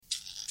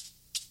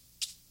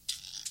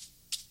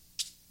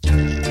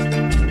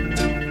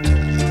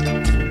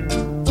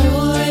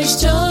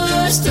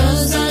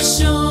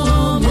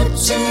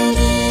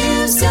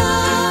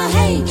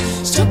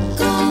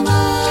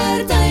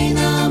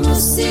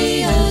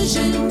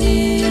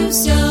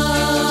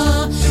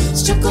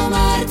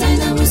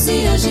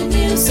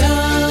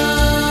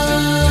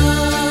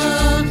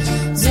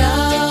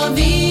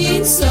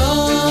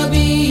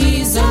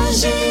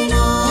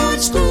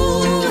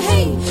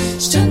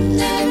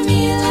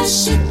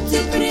шити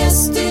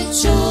прясти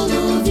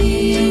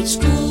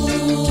чоловічку,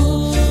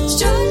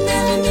 що не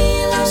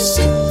вміла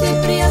шити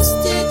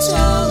прясти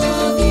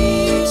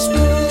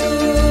чоловічку.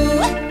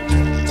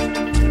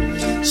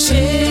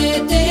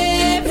 Шити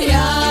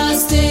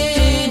прясти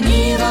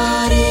ні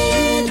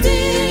варити,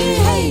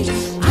 гей,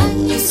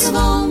 ані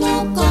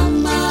свому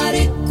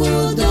комарику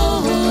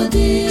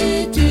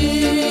догодити,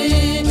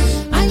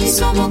 ані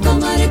свому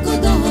комарику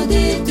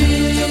догодити.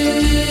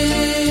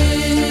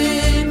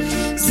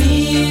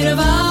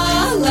 Зірвалася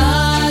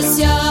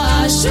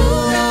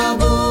щура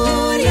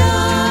буря,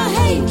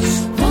 гей,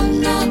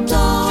 вона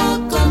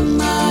того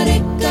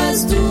комарика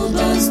з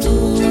дуба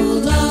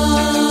здула,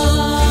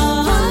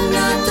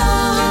 вона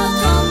того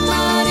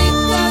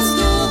комарика з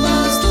дуба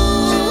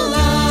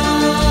здула.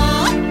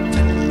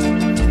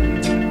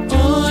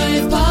 Ой,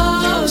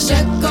 впав же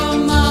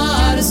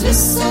комар з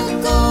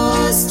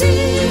високості,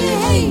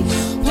 гей,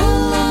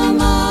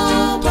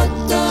 поламав,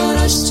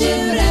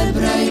 поторощив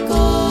ребра й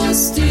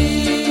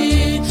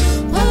кості,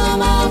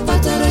 поламав,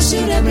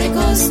 поторощив ребра й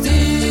кості.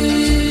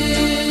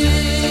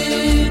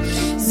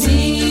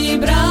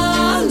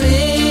 Зібралися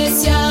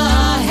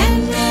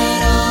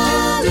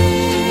генерали,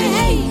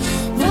 гей,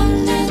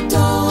 вони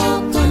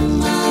того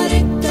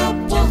комарика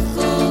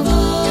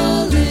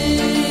поховали,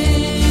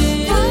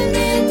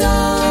 вони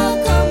того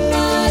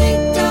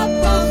комарика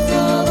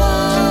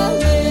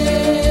поховали.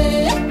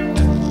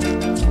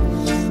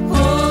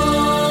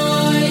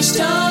 Ой,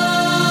 що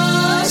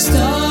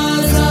за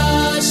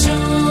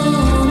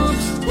шум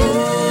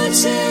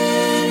учинився,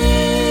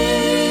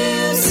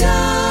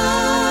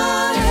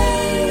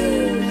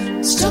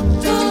 гей, що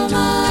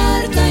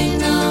комар та й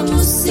на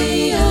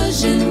мусі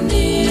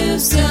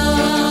оженився,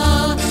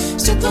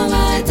 що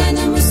комар та й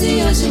на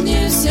мусі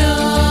оженився.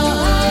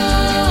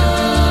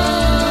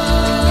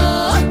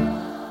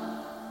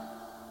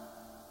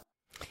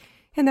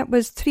 And that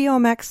was Trio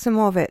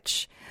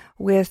Maximovich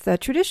with a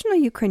traditional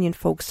Ukrainian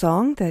folk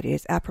song that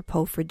is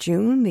apropos for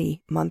June, the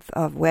month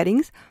of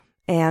weddings.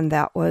 And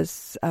that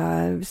was a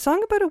song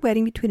about a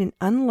wedding between an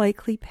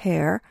unlikely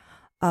pair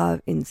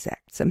of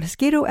insects, a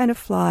mosquito and a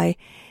fly.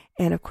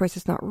 And of course,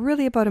 it's not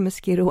really about a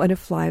mosquito and a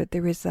fly, but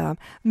there is a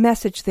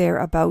message there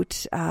about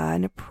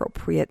an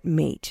appropriate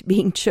mate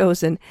being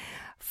chosen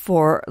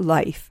for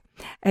life.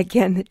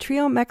 Again, the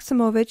Trio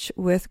Maximovich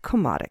with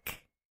Komarik.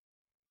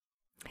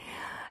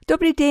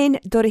 Добрий день,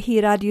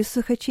 дорогі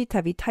радіослухачі,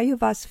 та вітаю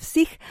вас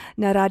всіх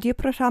на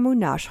радіопрограму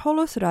 «Наш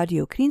голос»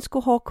 Радіо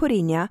Українського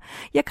коріння,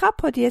 яка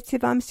подається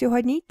вам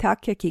сьогодні,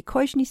 так як і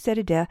кожній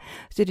середи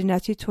з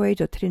 11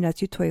 до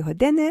 13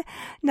 години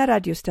на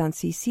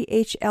радіостанції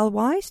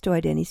CHLY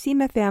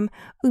 101,7 FM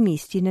у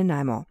місті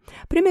Нанаймо.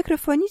 При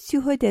мікрофоні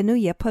цю годину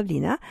є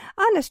Павліна,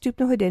 а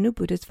наступну годину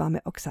буде з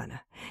вами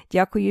Оксана.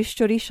 Дякую,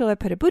 що рішили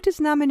перебути з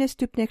нами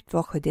наступних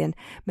 2 годин.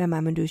 Ми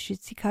маємо дуже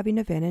цікаві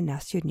новини на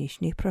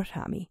сьогоднішній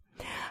програмі.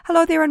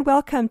 Hello there and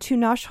welcome to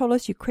Nash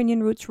Holos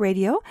Ukrainian Roots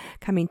Radio,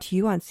 coming to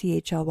you on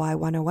CHLY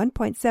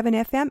 101.7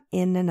 FM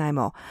in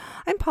Nanaimo.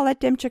 I'm Paulette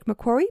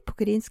Demchik-McQuarrie,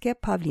 Pukarinske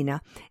Pavlina,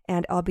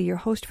 and I'll be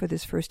your host for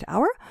this first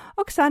hour.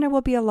 Oksana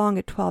will be along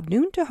at 12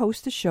 noon to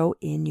host the show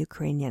in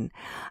Ukrainian.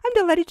 I'm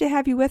delighted to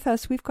have you with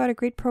us. We've got a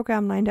great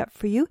program lined up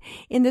for you.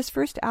 In this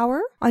first hour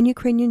on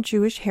Ukrainian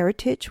Jewish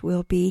heritage,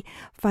 we'll be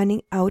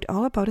finding out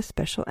all about a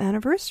special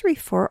anniversary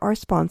for our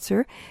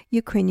sponsor,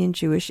 Ukrainian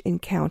Jewish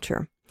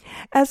Encounter.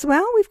 As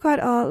well, we've got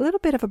a little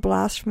bit of a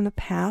blast from the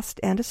past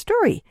and a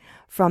story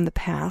from the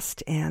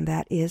past, and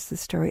that is the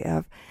story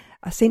of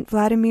St.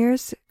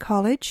 Vladimir's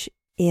College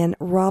in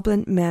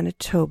Roblin,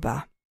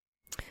 Manitoba.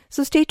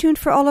 So stay tuned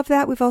for all of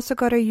that. We've also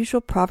got our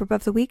usual proverb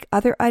of the week,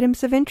 other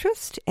items of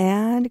interest,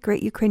 and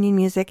great Ukrainian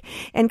music.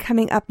 And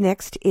coming up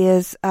next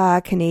is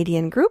a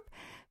Canadian group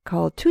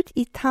called Tut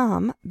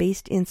Itam,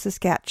 based in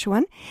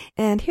Saskatchewan.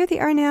 And here they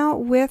are now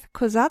with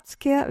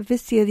Kozatske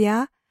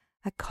Veselya,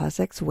 a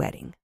Cossack's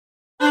wedding.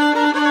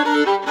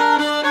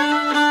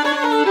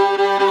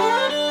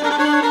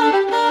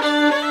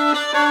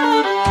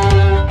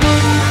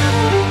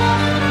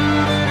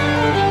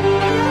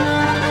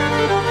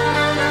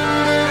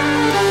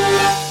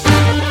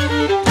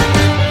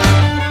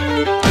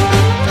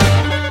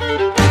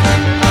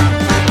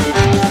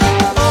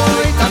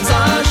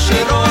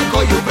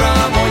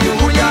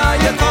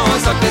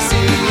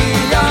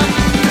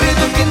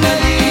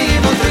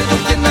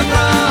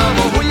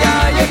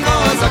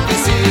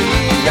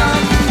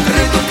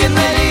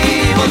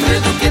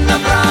 Три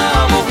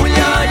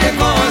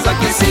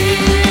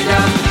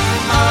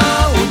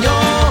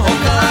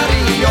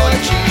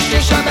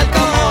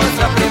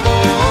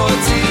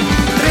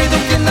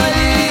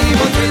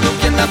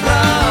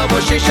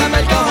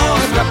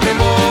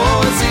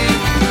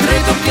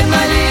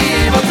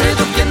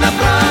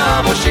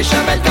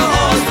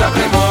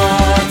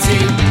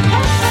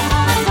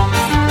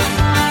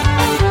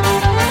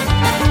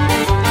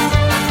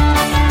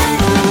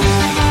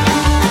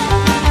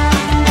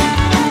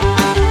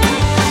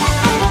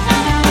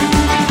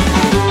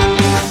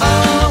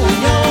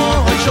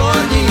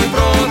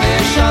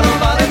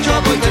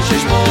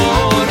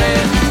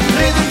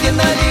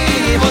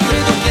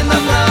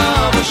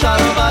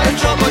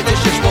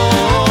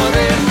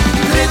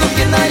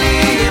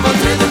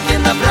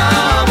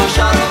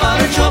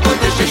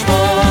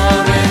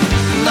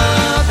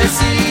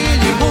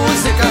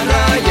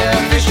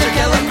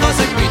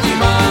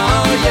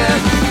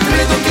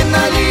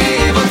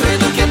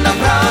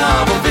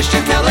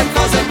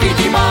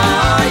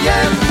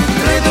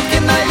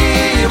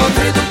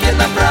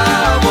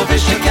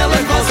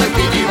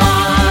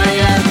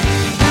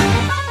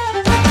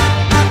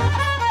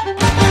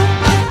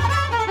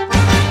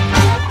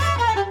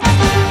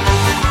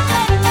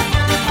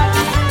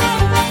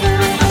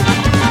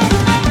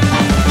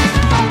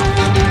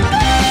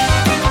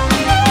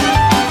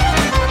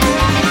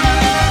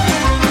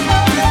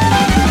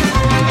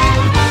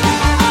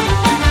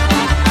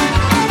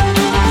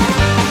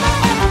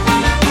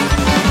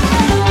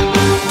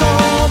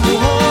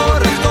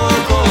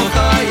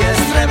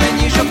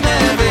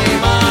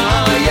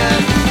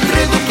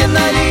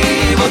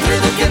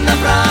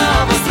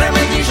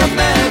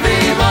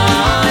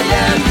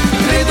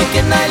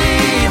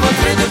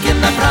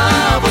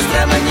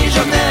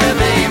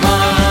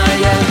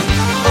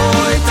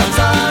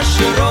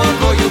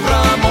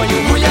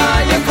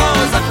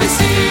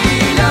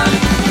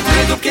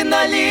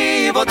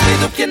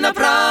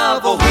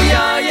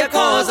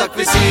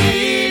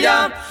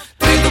Росія.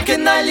 Три дуки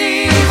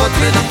наліво,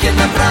 три дуки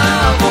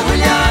направо,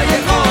 гуляє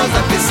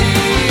козак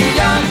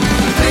весія.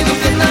 Три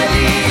дуки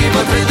наліво,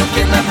 три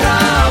дуки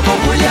направо,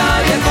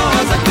 гуляє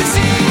козак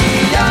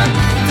весія.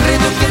 Три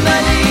дуки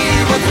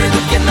наліво, три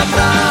дуки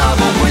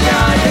направо,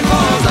 гуляє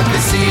козак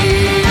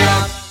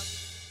весія.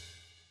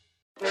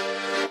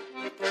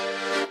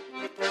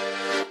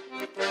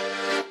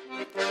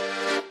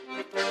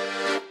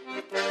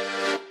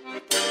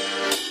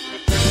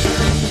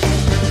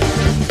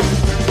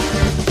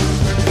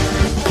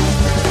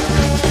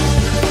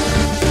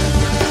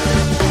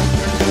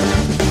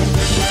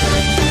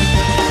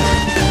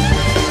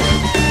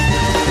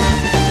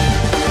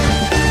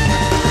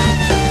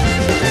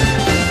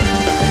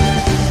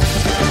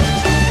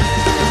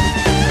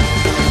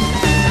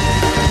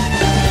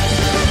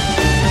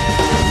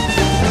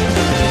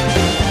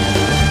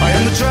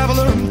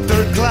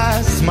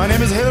 My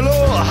name is Hello,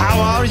 how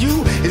are you?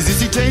 Is this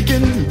seat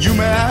taken? You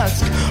may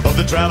ask of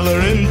the traveler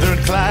in third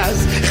class.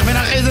 Ich bin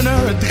ein Reisender,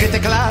 dritte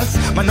Klasse.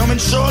 Mein Name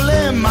ist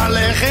Sholem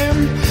Aleichem.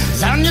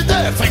 Zijn je de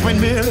frag met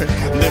mir?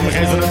 Dem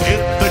Reisender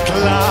dritte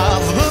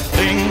Klasse. The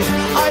things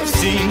I've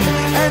seen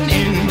and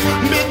in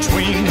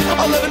between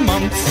 11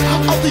 months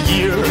of the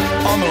year.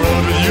 On the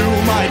road with you,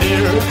 my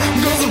dear.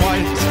 Girls in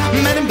white,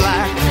 men in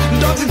black.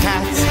 Dogs and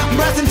cats,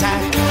 brass and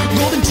tack.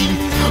 Golden teeth,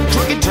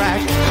 crooked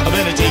track.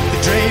 Then I take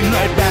the train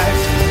right back.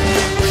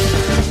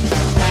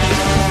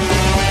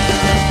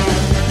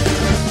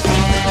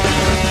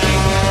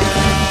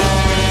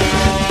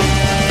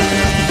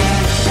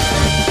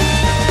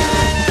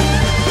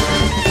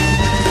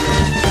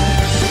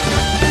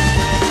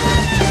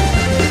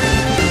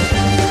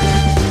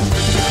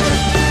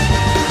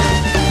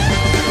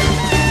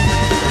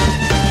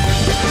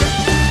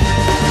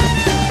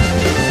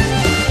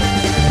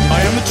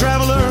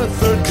 Traveler,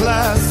 third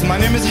class. My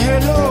name is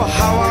Hello,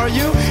 how are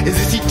you? Is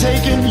this seat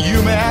taken?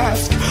 You may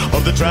ask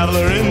of the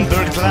traveler in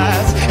third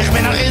class. Ich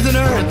bin ein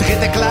Reisender,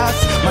 dritte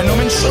Klasse. Mein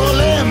Name ist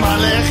Sholem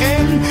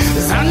Aleichem.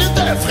 Zijn je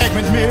te frag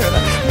met mir?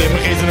 Dem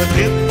Reisender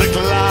dritte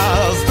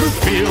Klasse. Through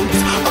fields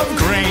of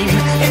grain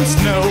and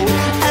snow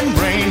and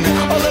rain.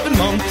 11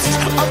 months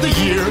of the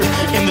year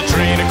in the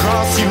train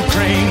across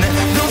Ukraine.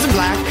 Girls in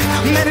black,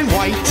 men in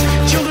white.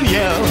 Children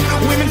yell,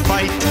 women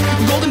fight.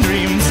 Golden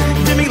dreams,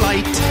 dimming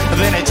light.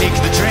 Then I take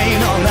the train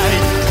all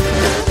night.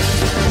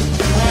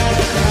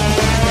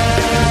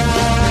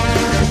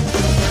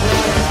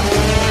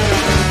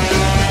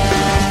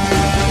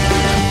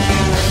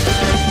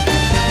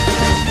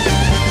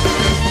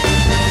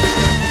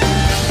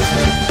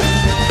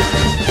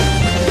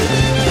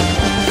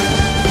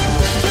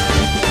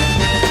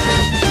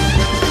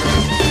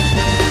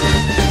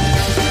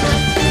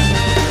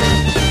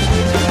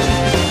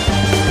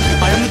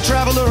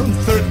 Traveler,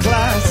 third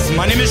class.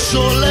 My name is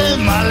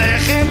Sholem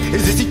Aleichem.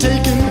 Is this seat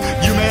taken?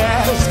 You may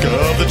ask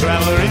of the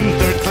traveler in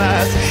third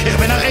class. Ich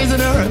bin ein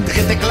Reisender,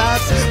 dritte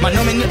Klasse. Mein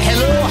Name ist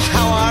Hello,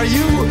 how are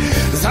you?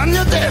 Zijn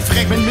je te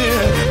frag met mir?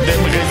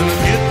 Dem Reisender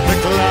dritte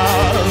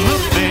Klasse. The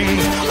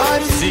things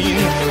I've seen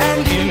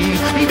and in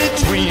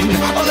between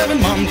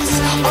 11 months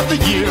of the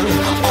year.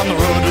 On the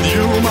road with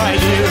you, my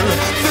dear.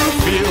 Through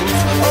fields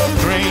of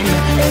grain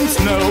and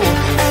snow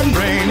and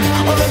rain.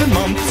 11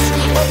 months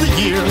of the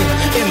year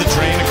in the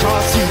train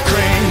across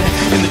Ukraine,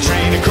 in the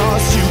train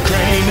across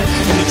Ukraine,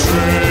 in the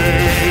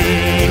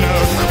train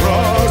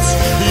across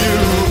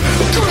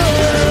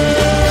Ukraine.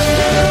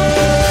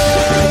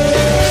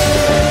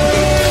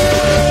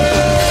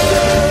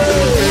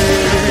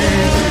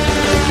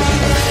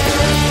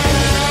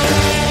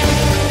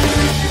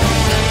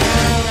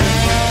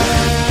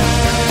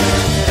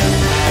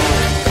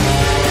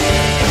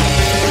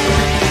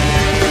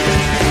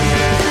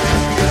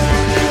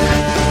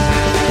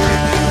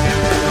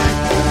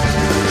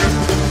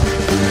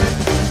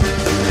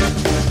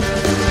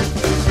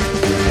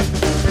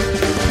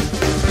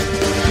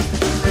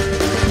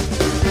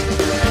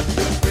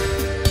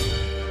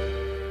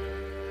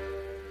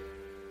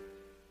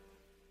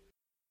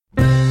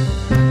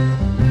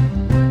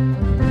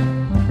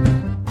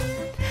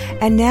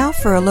 And now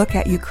for a look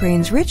at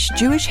Ukraine's rich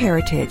Jewish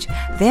heritage,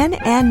 then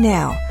and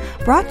now,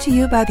 brought to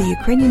you by the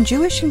Ukrainian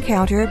Jewish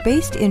Encounter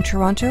based in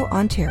Toronto,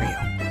 Ontario.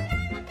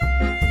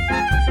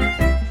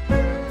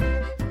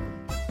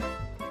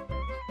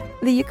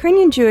 The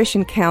Ukrainian Jewish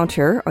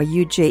Encounter, or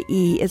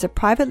UJE, is a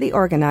privately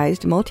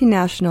organized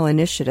multinational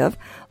initiative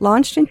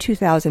launched in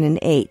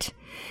 2008.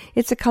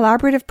 It's a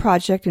collaborative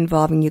project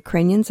involving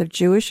Ukrainians of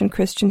Jewish and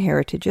Christian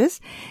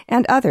heritages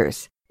and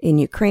others in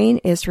Ukraine,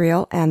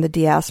 Israel, and the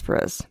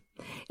diasporas.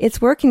 Its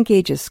work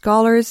engages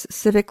scholars,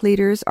 civic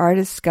leaders,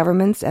 artists,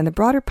 governments, and the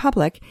broader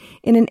public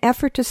in an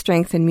effort to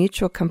strengthen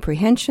mutual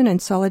comprehension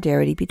and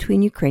solidarity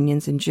between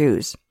Ukrainians and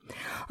Jews.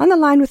 On the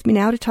line with me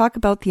now to talk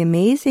about the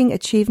amazing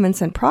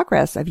achievements and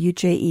progress of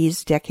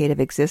UJE's decade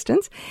of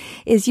existence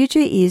is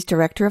UJE's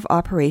Director of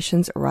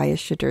Operations, Raya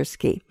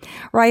Shadursky.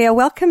 Raya,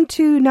 welcome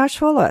to Nash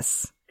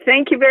Holos.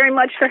 Thank you very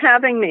much for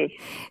having me.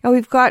 And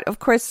we've got, of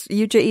course,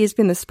 UJE has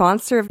been the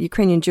sponsor of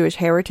Ukrainian Jewish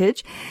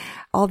Heritage.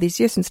 all these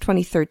years, since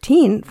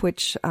 2013,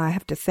 which I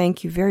have to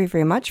thank you very,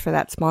 very much for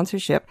that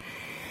sponsorship.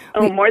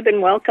 Oh, more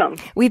than welcome.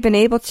 We've been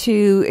able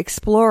to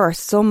explore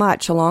so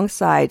much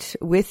alongside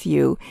with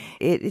you.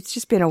 It's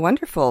just been a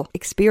wonderful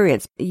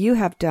experience. You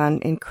have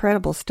done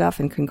incredible stuff,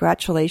 and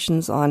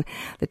congratulations on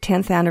the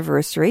 10th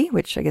anniversary,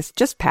 which I guess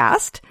just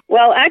passed.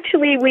 Well,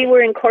 actually, we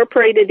were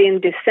incorporated in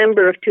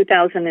December of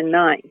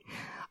 2009.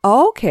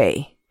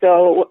 Okay.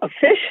 So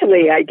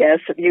officially, I guess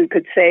you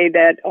could say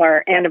that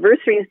our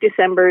anniversary is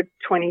December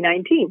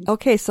 2019.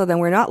 Okay, so then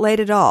we're not late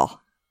at all.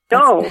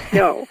 No.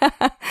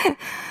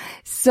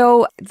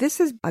 So this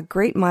is a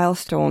great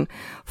milestone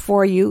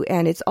for you,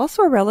 and it's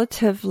also a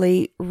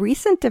relatively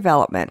recent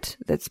development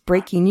that's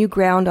breaking new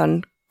ground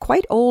on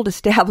quite old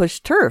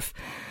established turf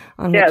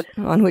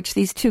on which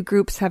these two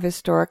groups have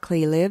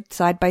historically lived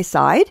side by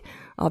side,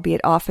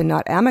 albeit often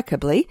not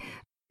amicably.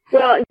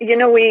 Well,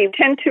 we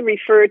tend to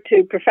refer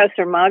to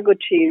Professor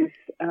Maguchi's,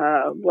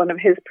 one of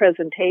his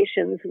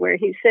presentations, where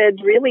he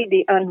said really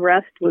the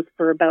unrest was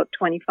for about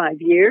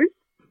 25 years.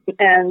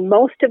 And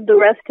most of the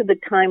rest of the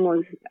time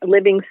was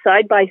living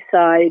side by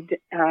side,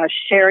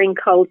 sharing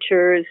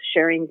cultures,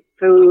 sharing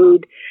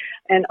food,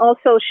 and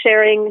also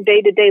sharing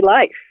day-to-day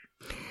life.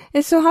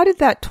 And so how did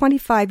that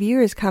 25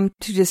 years come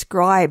to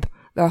describe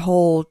the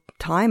whole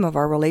time of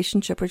our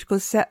relationship, which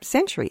goes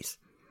centuries?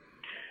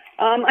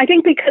 I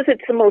think because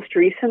it's the most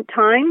recent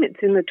time.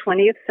 It's in the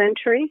 20th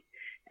century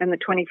and the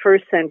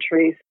 21st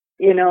centuries.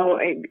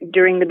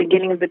 During the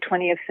beginning of the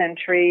 20th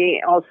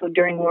century, also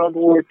during World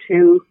War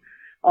II,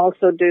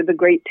 also due to the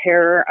Great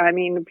Terror. I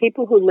mean,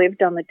 people who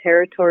lived on the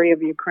territory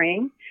of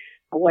Ukraine,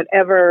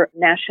 whatever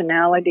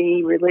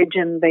nationality,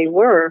 religion they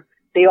were,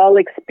 they all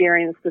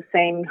experienced the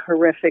same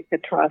horrific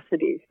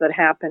atrocities that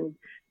happened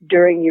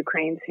during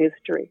Ukraine's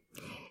history.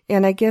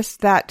 And I guess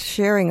that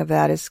sharing of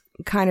that is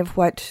kind of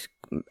what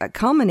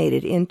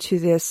culminated into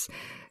this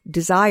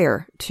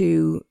desire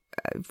to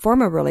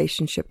form a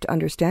relationship, to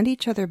understand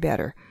each other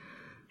better.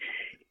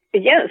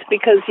 Yes,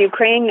 because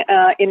Ukraine,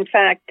 in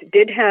fact,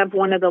 did have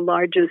one of the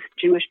largest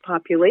Jewish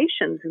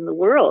populations in the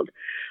world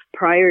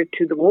prior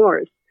to the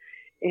wars.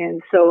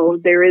 And so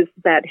there is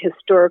that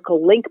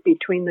historical link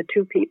between the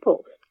two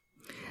peoples.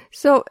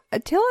 So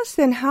tell us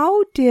then,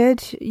 how did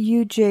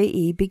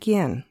UJE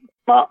begin?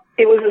 Well,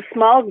 it was a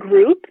small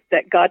group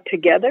that got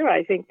together.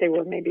 I think there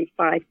were maybe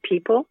 5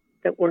 people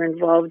that were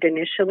involved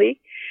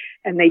initially.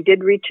 And they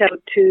did reach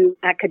out to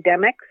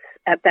academics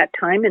at that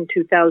time in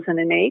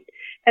 2008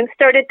 and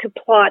started to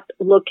plot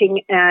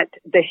looking at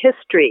the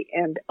history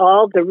and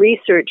all the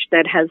research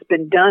that has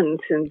been done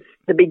since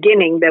the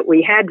beginning that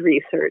we had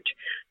research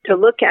to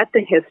look at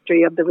the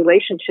history of the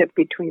relationship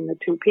between the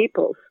two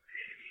peoples.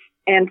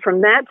 And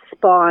from that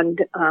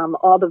spawned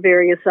all the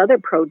various other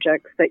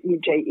projects that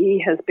UJE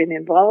has been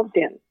involved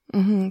in.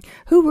 Mm-hmm.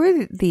 Who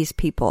were these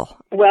people?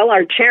 Well,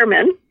 our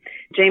chairman,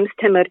 James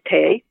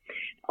Timurte,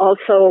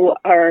 also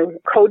our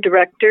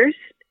co-directors,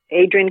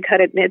 Adrian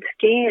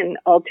Karatnitsky and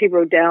Alti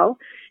Rodell,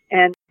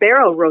 and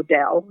Beryl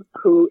Rodell,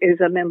 who is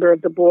a member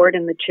of the board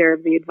and the chair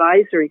of the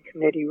advisory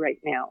committee right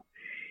now.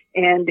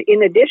 And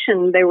in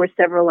addition, there were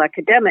several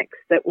academics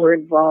that were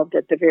involved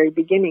at the very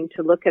beginning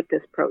to look at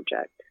this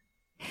project.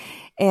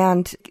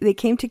 And they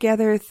came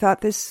together,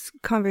 thought this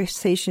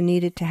conversation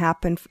needed to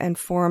happen, and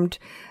formed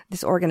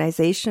this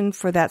organization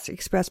for that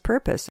express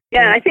purpose.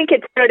 Yeah, I think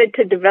it started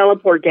to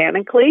develop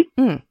organically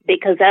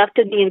because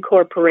after the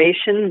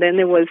incorporation, then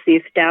there was the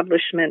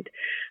establishment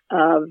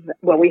of,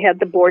 well, we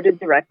had the board of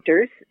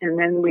directors, and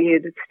then we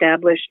had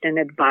established an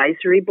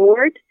advisory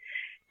board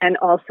and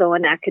also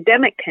an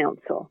academic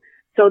council.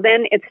 So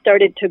then it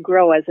started to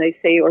grow, as I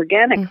say,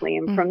 organically,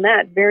 and from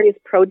that, various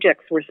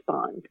projects were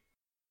spawned.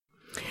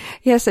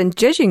 Yes, and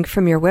judging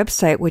from your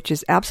website, which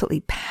is absolutely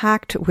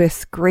packed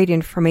with great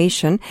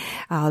information,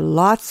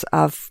 lots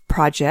of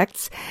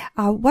projects,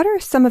 what are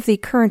some of the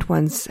current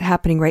ones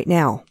happening right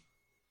now?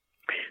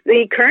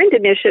 The current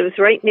initiatives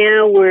right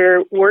now,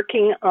 we're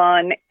working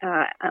on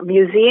a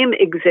museum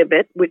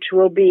exhibit, which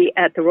will be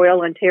at the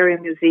Royal Ontario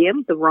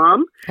Museum, the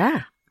ROM.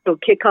 It'll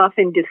kick off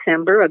in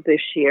December of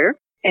this year.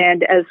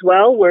 And as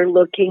well, we're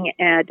looking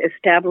at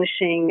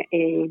establishing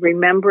a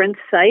remembrance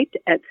site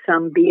at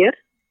Sambir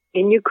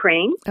in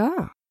Ukraine,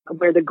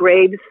 where the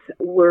graves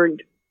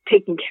weren't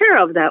taken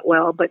care of that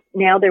well, but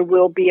now there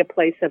will be a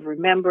place of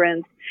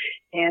remembrance,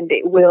 and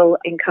it will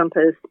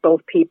encompass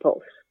both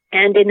peoples.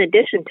 And in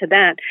addition to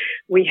that,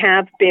 we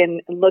have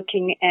been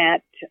looking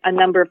at a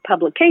number of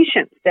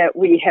publications that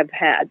we have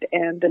had,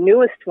 and the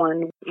newest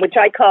one, which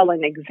I call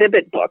an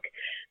exhibit book,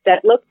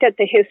 that looked at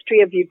the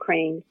history of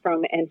Ukraine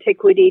from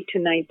antiquity to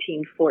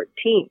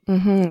 1914.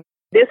 Mm-hmm.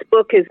 This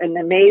book is an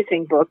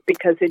amazing book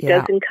because it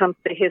does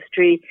encompass the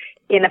history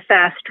in a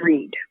fast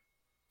read.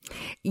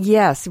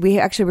 Yes, we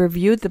actually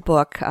reviewed the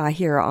book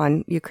here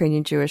on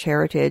Ukrainian Jewish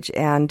Heritage,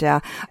 and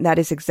that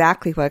is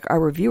exactly what our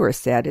reviewer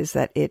said, is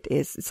that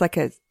it's like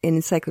an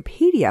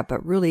encyclopedia,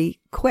 but really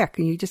quick,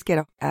 and you just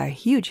get a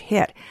huge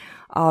hit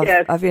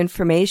of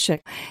information.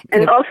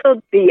 And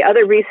also the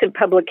other recent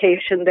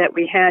publication that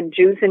we had,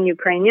 Jews and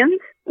Ukrainians,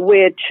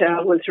 which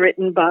was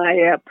written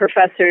by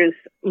Professors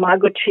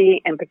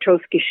Maguchi and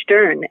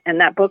Petrosky-Stern, and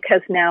that book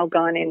has now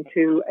gone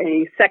into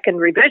a second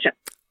revision.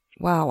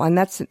 Wow, and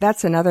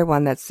that's another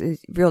one that's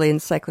really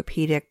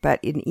encyclopedic,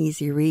 but an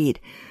easy read.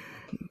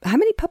 How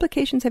many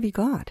publications have you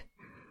got?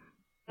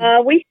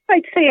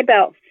 I'd say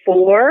about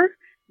 4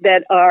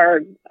 that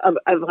are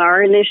of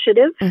our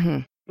initiative. Mm-hmm.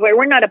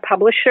 We're not a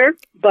publisher,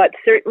 but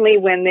certainly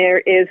when there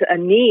is a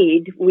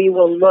need, we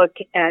will look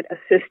at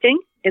assisting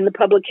in the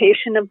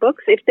publication of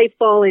books if they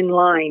fall in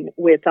line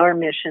with our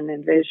mission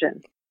and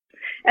vision.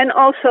 And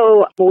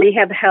also, we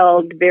have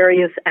held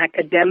various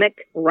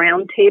academic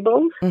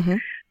roundtables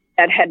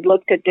that had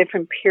looked at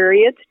different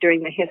periods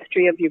during the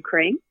history of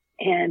Ukraine.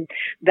 And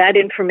that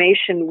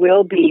information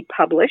will be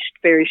published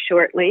very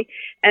shortly.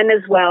 And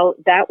as well,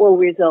 that will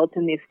result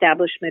in the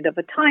establishment of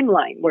a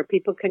timeline where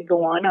people can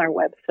go on our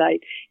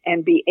website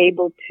and be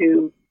able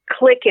to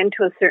click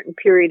into a certain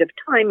period of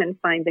time and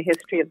find the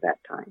history of that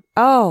time.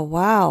 Oh,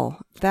 wow.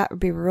 That would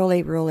be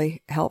really,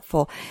 really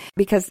helpful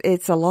because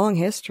it's a long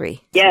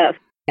history. Yes.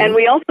 And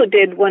we also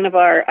did one of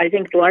our, I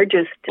think,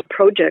 largest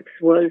projects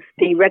was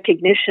the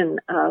recognition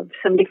of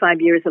 75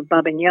 years of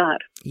Babyn Yar.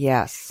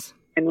 Yes.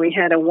 And we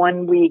had a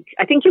 1 week,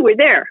 I think you were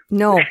there.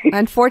 No,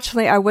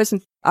 unfortunately I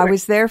wasn't. I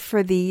was there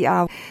for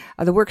the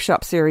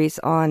workshop series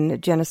on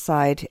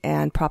genocide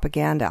and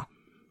propaganda.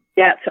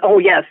 Yes. Oh,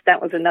 yes.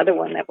 That was another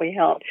one that we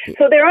held.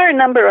 So there are a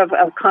number of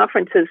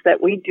conferences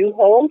that we do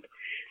hold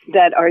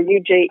that are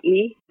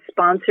UJE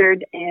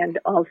sponsored and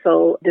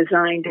also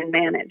designed and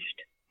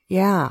managed.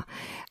 Yeah.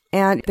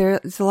 And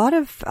there's a lot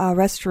of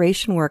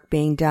restoration work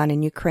being done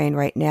in Ukraine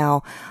right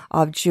now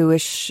of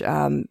Jewish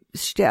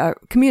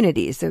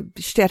communities. The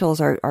shtetls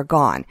are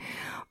gone,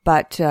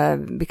 but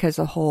because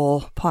the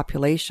whole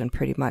population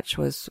pretty much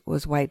was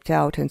wiped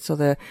out, and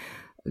so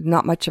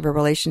not much of a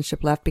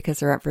relationship left because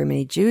there aren't very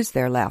many Jews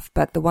there left.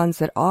 But the ones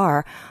that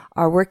are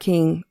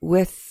working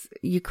with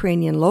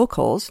Ukrainian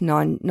locals,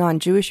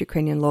 non-Jewish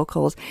Ukrainian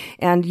locals,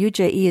 and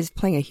UJE is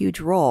playing a huge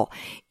role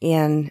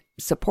in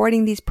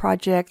supporting these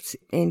projects,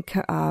 in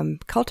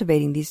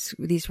cultivating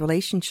these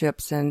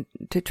relationships, and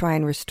to try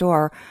and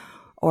restore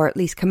or at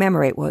least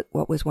commemorate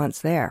what was once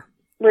there.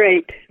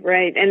 Right.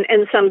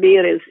 And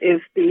Sambir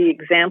is the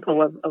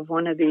example of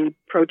one of the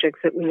projects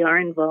that we are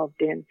involved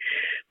in.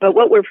 But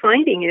what we're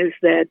finding is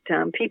that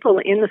people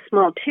in the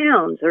small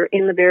towns or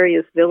in the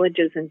various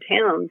villages and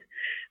towns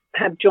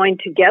have joined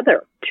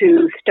together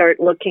to start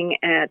looking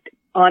at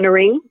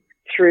honoring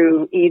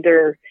through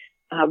either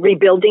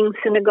rebuilding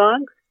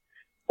synagogues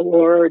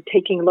or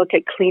taking a look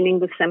at cleaning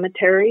the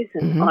cemeteries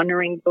and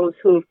honoring those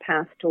who have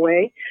passed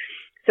away.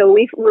 So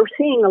we're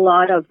seeing a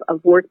lot of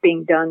work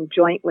being done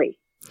jointly.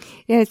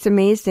 Yeah, it's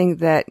amazing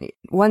that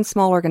one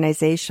small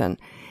organization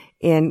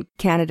in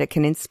Canada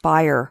can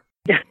inspire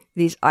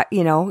these,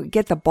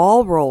 get the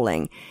ball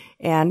rolling.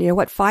 And,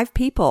 what 5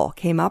 people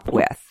came up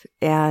with,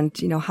 and,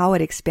 how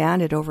it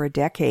expanded over a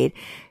decade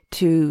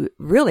to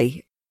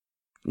really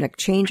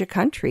change a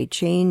country,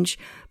 change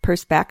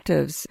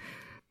perspectives.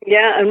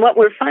 Yeah, and what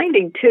we're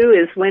finding, too,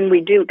 is when we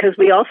do, because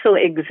we also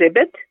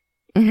exhibit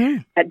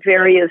at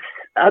various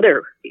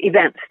other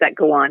events that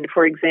go on.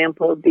 For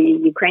example, the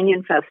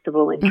Ukrainian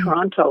Festival in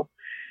Toronto.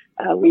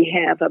 We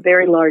have a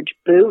very large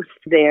booth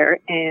there,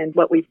 and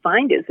what we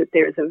find is that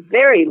there's a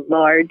very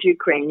large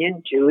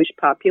Ukrainian Jewish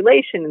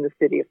population in the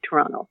city of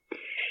Toronto,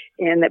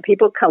 and that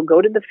people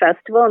go to the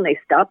festival and they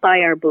stop by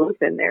our booth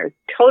and they're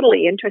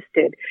totally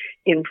interested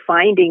in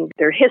finding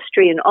their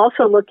history and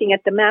also looking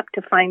at the map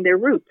to find their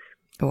roots.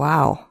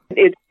 Wow.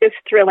 It's just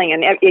thrilling,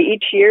 and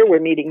each year we're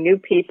meeting new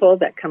people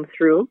that come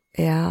through.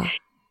 Yeah.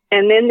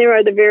 And then there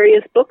are the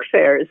various book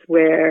fairs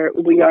where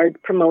we are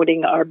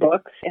promoting our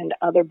books and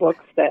other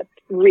books that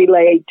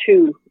relay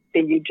to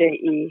the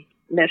UJE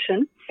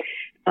mission.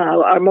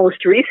 Our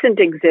most recent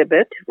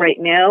exhibit right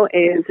now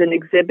is an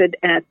exhibit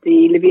at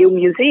the Lviv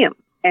Museum,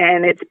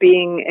 and it's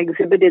being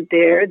exhibited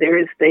there. There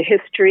is the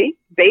history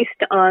based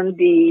on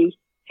the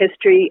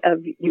history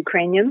of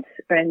Ukrainians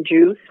and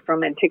Jews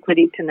from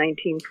antiquity to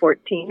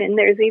 1914, and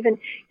there's even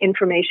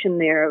information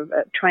there of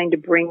trying to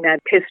bring that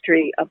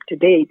history up to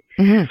date.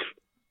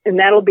 And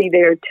that'll be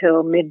there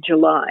till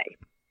mid-July.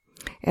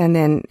 And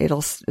then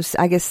it'll,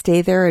 I guess,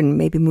 stay there and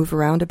maybe move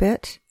around a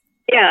bit?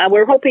 Yeah,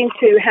 we're hoping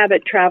to have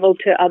it travel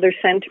to other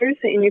centers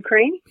in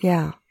Ukraine.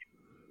 Yeah.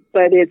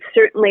 But it's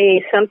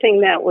certainly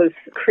something that was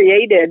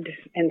created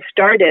and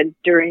started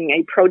during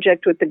a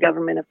project with the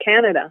Government of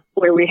Canada,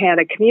 where we had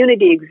a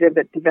community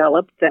exhibit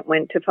developed that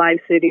went to 5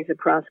 cities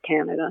across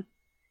Canada.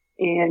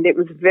 And it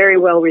was very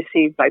well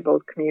received by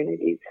both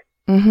communities.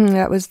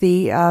 That was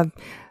the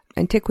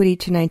Antiquity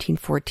to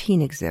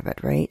 1914 exhibit,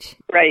 right?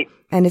 Right.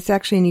 And it's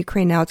actually in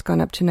Ukraine now. It's gone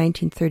up to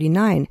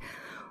 1939.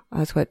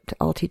 That's what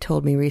Alti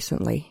told me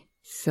recently.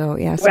 So,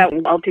 yeah. Well,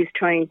 Alti's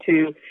trying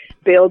to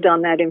build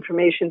on that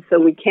information so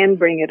we can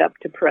bring it up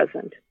to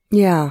present.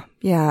 Yeah,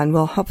 and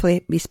we'll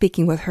hopefully be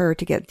speaking with her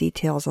to get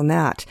details on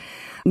that.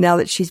 Now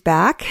that she's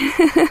back.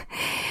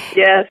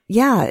 Yes.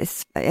 Yeah,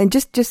 and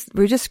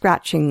we're just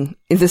scratching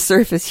the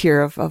surface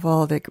here of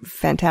all the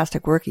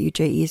fantastic work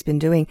UJE has been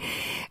doing.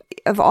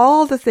 Of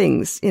all the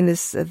things in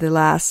the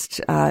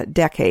last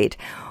decade,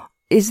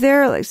 is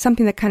there like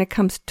something that kind of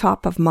comes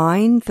top of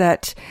mind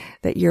that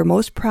you're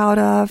most proud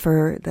of,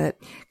 or that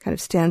kind of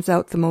stands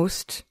out the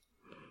most?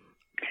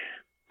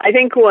 I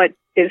think what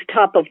is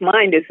top of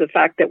mind is the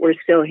fact that we're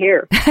still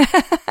here.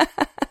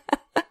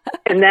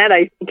 And that,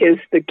 I think, is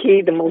the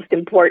key, the most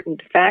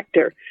important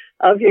factor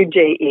of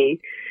UJE,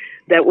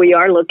 that we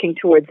are looking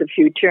towards the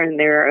future, and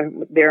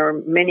there are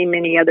many,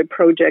 many other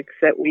projects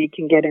that we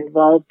can get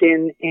involved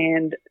in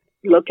and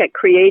look at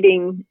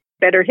creating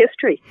better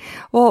history.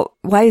 Well,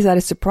 why is that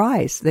a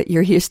surprise that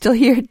you're still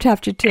here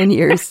after 10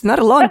 years? Not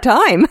a long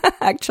time,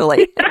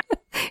 actually.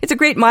 It's a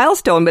great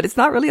milestone, but it's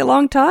not really a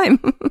long time.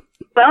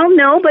 Well,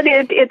 no, but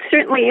it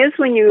certainly is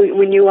when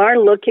you are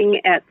looking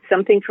at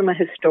something from a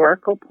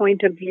historical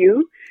point of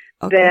view,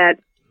 okay, that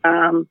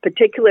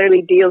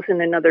particularly deals in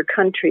another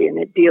country, and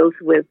it deals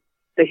with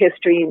the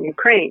history in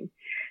Ukraine.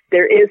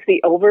 There is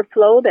the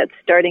overflow that's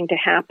starting to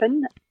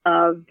happen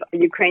of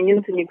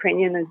Ukrainians and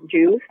Ukrainian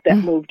Jews that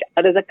moved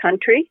out of the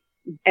country,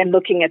 and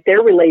looking at their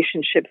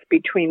relationships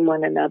between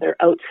one another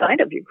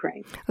outside of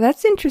Ukraine. Well,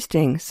 that's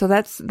interesting. So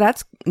that's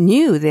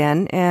new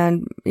then,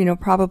 and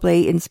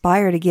probably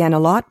inspired again a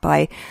lot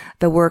by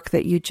the work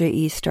that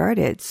UJE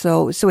started.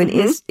 So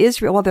in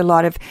Israel, well, there are a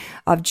lot of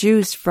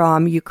Jews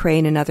from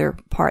Ukraine and other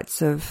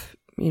parts of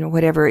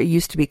whatever it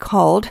used to be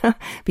called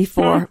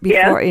before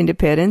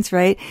independence,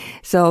 right?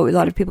 So a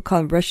lot of people call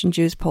them Russian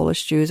Jews,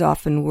 Polish Jews,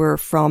 often were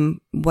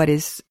from what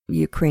is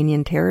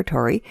Ukrainian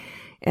territory.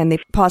 And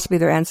possibly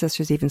their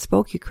ancestors even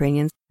spoke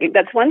Ukrainian.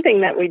 That's one thing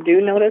that we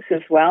do notice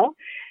as well,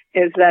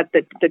 is that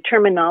the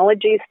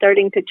terminology is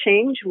starting to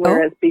change,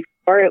 whereas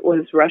before it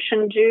was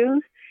Russian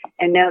Jews,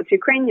 and now it's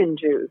Ukrainian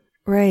Jews.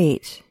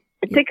 Right.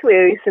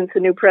 Particularly since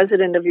the new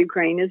president of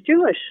Ukraine is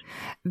Jewish.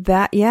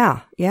 Yeah.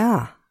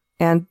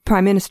 And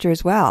Prime Minister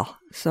as well.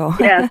 So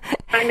yeah,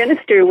 Prime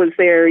Minister was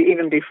there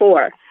even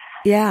before.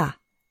 Yeah.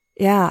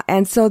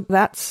 And so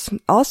that's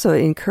also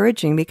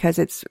encouraging because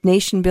it's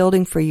nation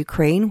building for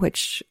Ukraine,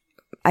 which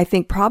I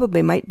think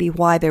probably might be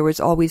why there was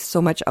always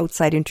so much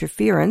outside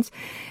interference,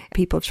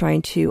 people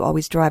trying to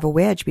always drive a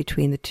wedge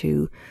between the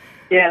two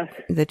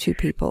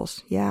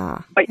peoples.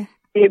 Yeah. But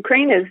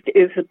Ukraine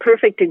is a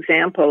perfect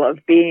example of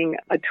being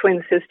a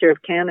twin sister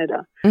of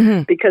Canada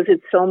because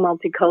it's so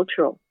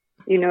multicultural.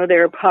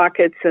 There are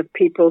pockets of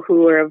people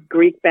who are of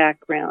Greek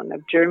background,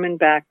 of German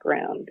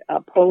background,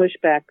 Polish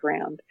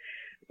background,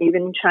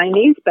 even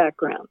Chinese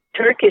background,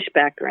 Turkish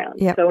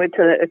background. Yep. So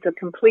it's a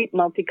complete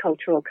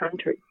multicultural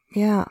country.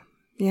 Yeah.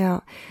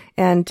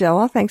 And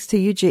thanks to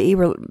UJE,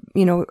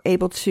 we're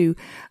able to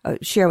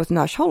share with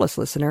Nash Holos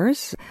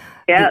listeners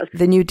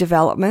the new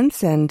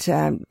developments, and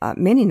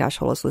many Nash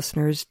Holos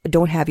listeners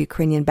don't have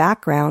Ukrainian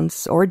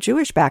backgrounds or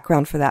Jewish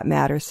background for that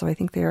matter. So I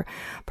think they're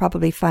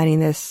probably finding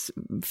this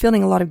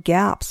filling a lot of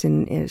gaps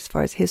in as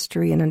far as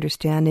history and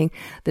understanding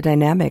the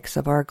dynamics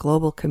of our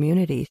global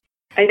community.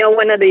 I know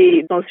one of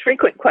the most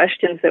frequent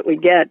questions that we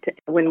get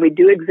when we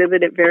do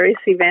exhibit at various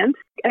events,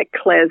 at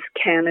CLES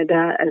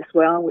Canada as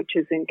well, which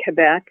is in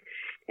Quebec,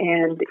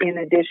 and in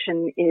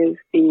addition is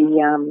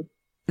the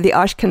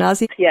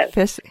Ashkenazi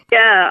Fest.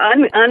 Yeah,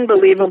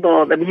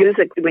 unbelievable. The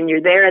music, when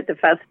you're there at the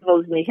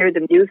festivals and you hear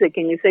the music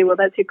and you say, well,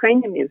 that's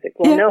Ukrainian music.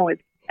 Well, no,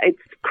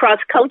 it's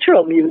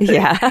cross-cultural music.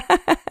 Yeah.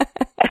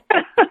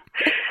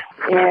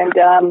 And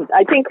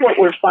I think what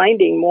we're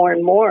finding more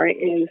and more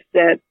is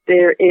that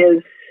there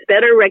is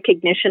better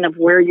recognition of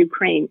where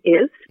Ukraine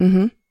is,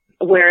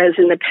 whereas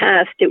in the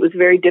past it was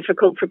very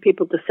difficult for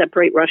people to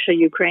separate Russia,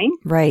 Ukraine.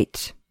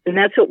 Right. And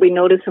that's what we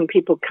notice when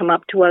people come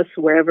up to us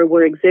wherever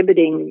we're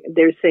exhibiting.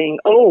 They're saying,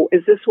 "Oh,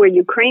 is this where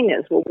Ukraine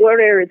is? Well, what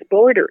are its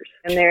borders?"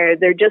 And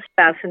they're just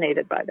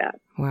fascinated by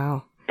that.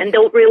 Wow. And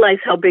don't realize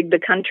how big the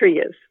country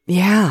is.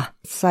 Yeah,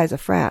 size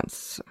of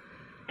France.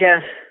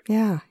 Yes.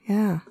 Yeah.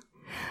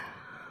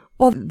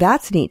 Well,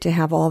 that's neat to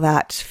have all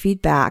that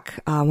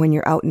feedback when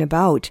you're out and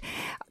about.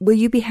 Will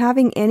you be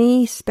having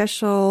any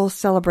special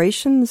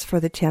celebrations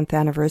for the 10th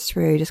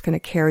anniversary? Or are you just going to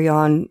carry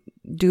on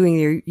doing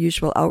your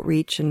usual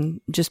outreach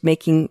and just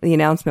making the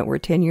announcement we're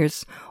 10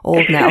 years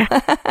old now?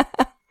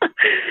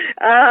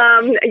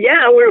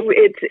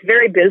 It's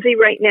very busy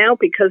right now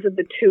because of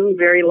the two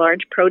very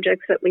large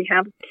projects that we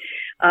have.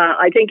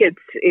 I think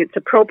it's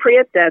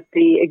appropriate that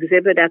the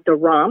exhibit at the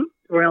ROM,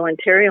 Royal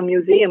Ontario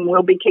Museum,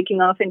 will be kicking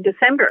off in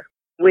December,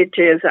 which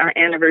is our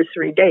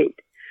anniversary date.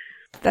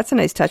 That's a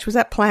nice touch. Was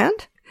that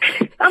planned?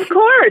 Of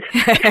course.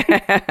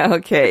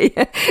 Okay.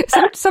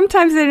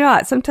 Sometimes they're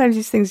not. Sometimes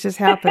these things just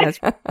happen. As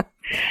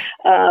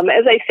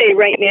I say,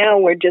 right now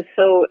we're just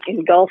so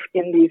engulfed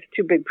in these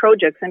two big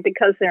projects, and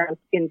because they're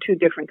in two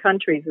different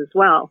countries as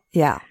well.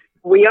 Yeah.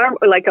 We are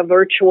like a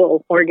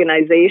virtual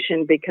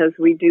organization because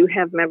we do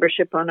have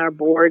membership on our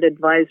board,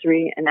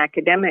 advisory, and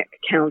academic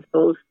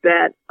councils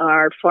that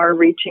are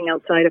far-reaching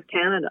outside of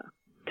Canada.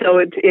 So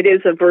it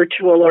is a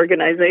virtual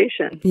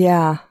organization.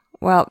 Yeah.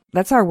 Well,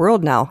 that's our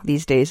world now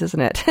these days,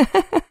 isn't it?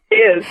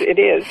 It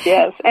is,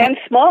 yes. And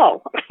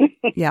small.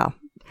 Yeah.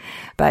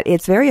 But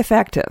it's very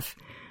effective.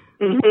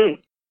 Mm-hmm.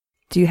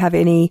 Do you have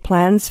any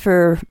plans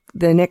for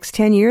the next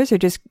 10 years or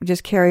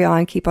just carry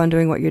on, keep on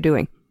doing what you're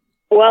doing?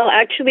 Well,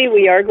 actually,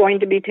 we are going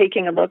to be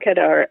taking a look at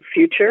our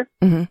future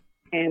mm-hmm.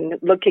 and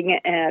looking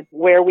at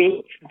where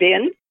we've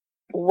been,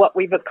 what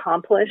we've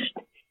accomplished,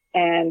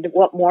 and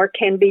what more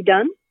can be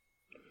done.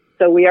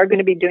 So we are going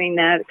to be doing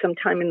that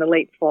sometime in the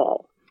late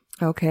fall.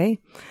 Okay.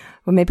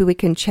 Well, maybe we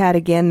can chat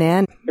again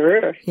then.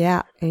 Sure.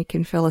 Yeah, and you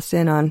can fill us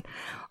in on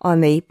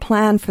the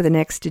plan for the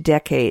next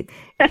decade.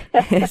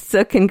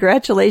 So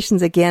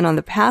congratulations again on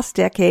the past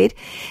decade.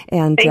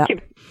 And thank you.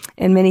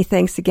 And many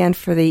thanks again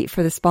for the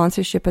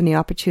sponsorship and the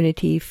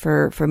opportunity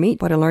for me.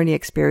 What a learning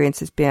experience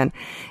has been,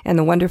 and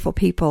the wonderful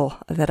people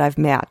that I've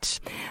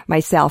met,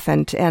 myself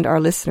and our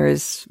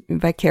listeners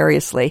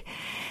vicariously.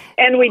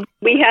 And we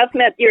have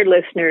met your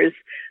listeners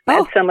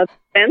at some of the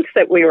events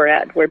that we were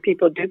at, where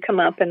people do come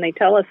up and they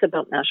tell us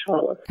about Nash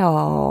Holos.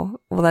 Oh,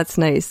 well, that's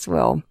nice.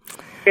 Well,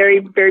 very,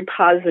 very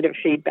positive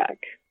feedback.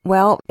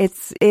 Well, it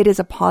is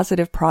a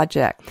positive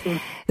project.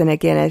 And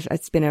again,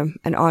 it's been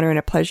an honor and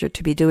a pleasure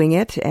to be doing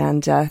it.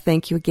 And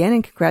thank you again,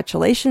 and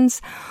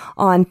congratulations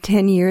on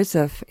 10 years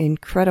of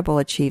incredible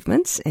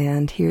achievements.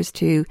 And here's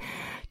to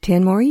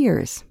 10 more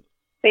years.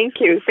 Thank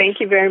you. Thank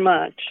you very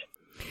much.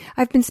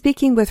 I've been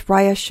speaking with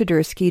Raya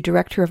Shadursky,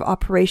 Director of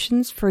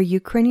Operations for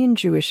Ukrainian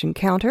Jewish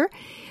Encounter,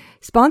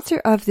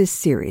 sponsor of this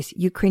series,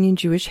 Ukrainian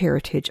Jewish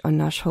Heritage on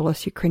Nash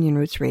Holos Ukrainian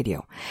Roots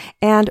Radio,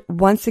 and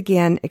once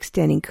again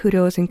extending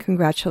kudos and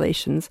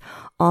congratulations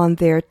on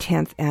their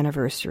 10th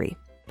anniversary.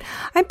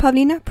 I'm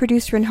Pavlina,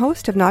 producer and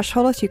host of Nash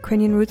Holos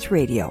Ukrainian Roots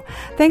Radio.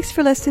 Thanks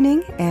for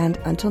listening, and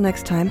until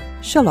next time,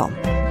 shalom.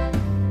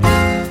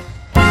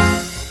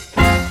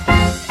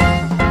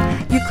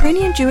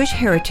 Ukrainian Jewish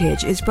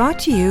Heritage is brought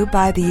to you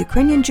by the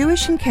Ukrainian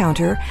Jewish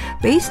Encounter,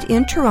 based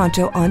in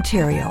Toronto,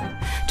 Ontario.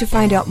 To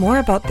find out more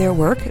about their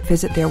work,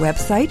 visit their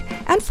website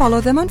and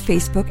follow them on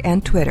Facebook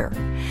and Twitter.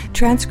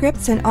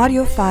 Transcripts and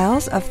audio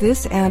files of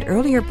this and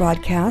earlier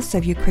broadcasts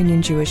of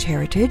Ukrainian Jewish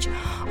Heritage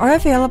are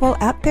available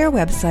at their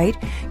website,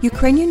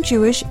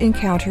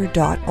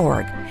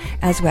 ukrainianjewishencounter.org,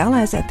 as well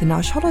as at the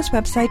Nash Holos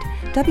website,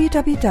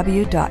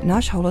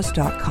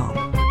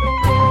 www.nashholos.com.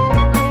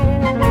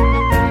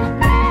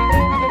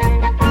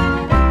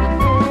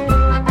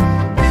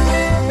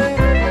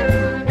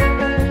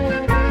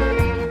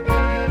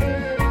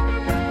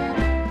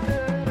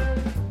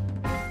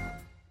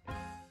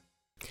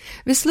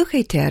 Ви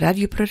слухаєте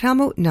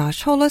радіопрограму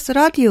 «Наш голос»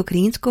 Радіо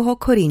Українського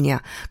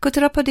коріння,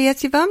 котра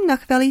подається вам на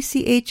хвилі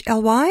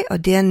CHLY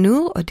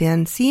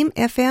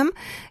 101.7 FM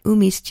у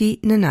місті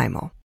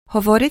Нанаймо.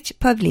 Говорить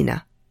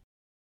Павліна.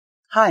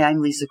 Hi, I'm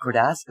Lisa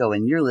Cordasco,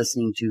 and you're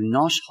listening to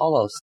Nash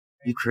Holos,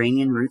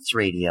 Ukrainian Roots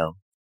Radio.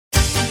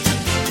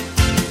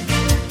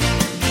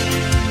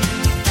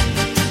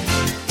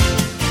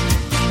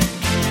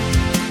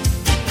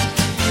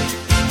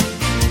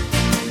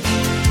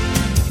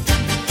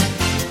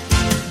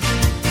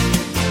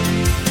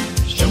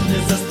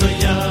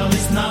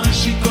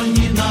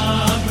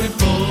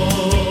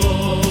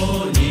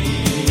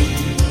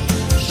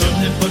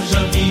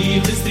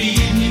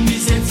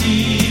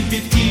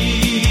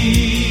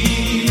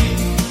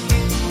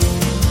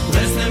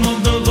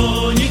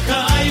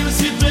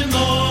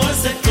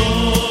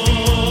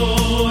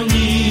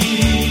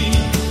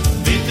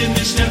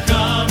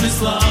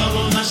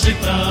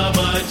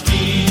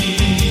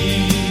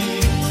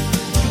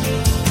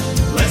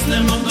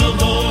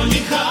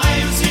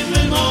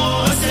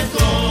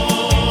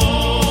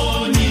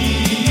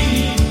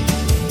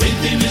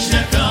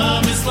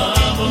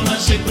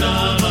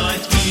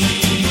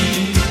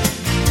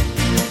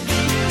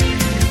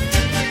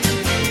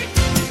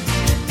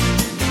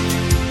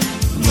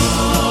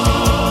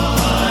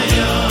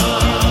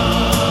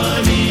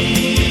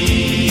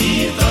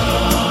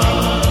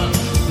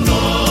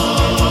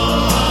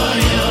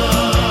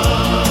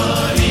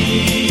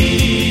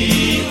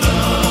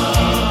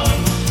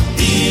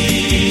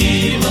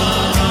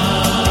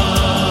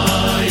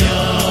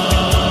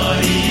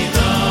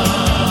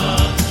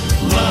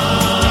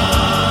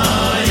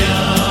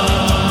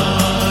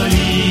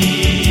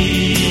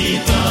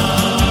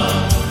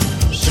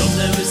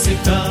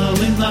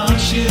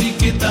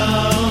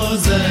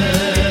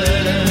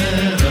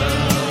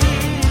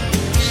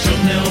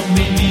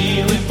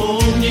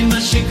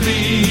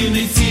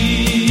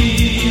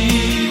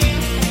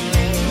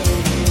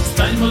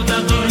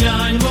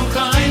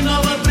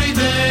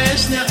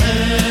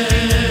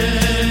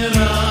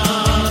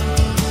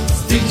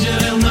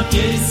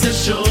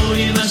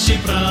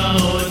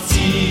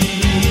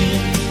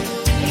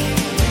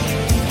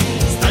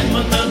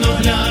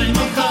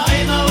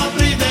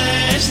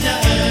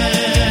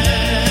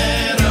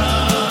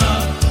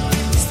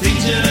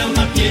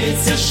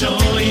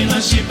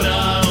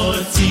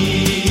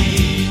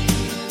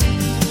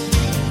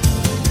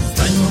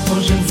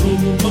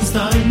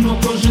 Станьмо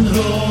кожен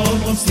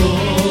громом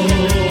слова,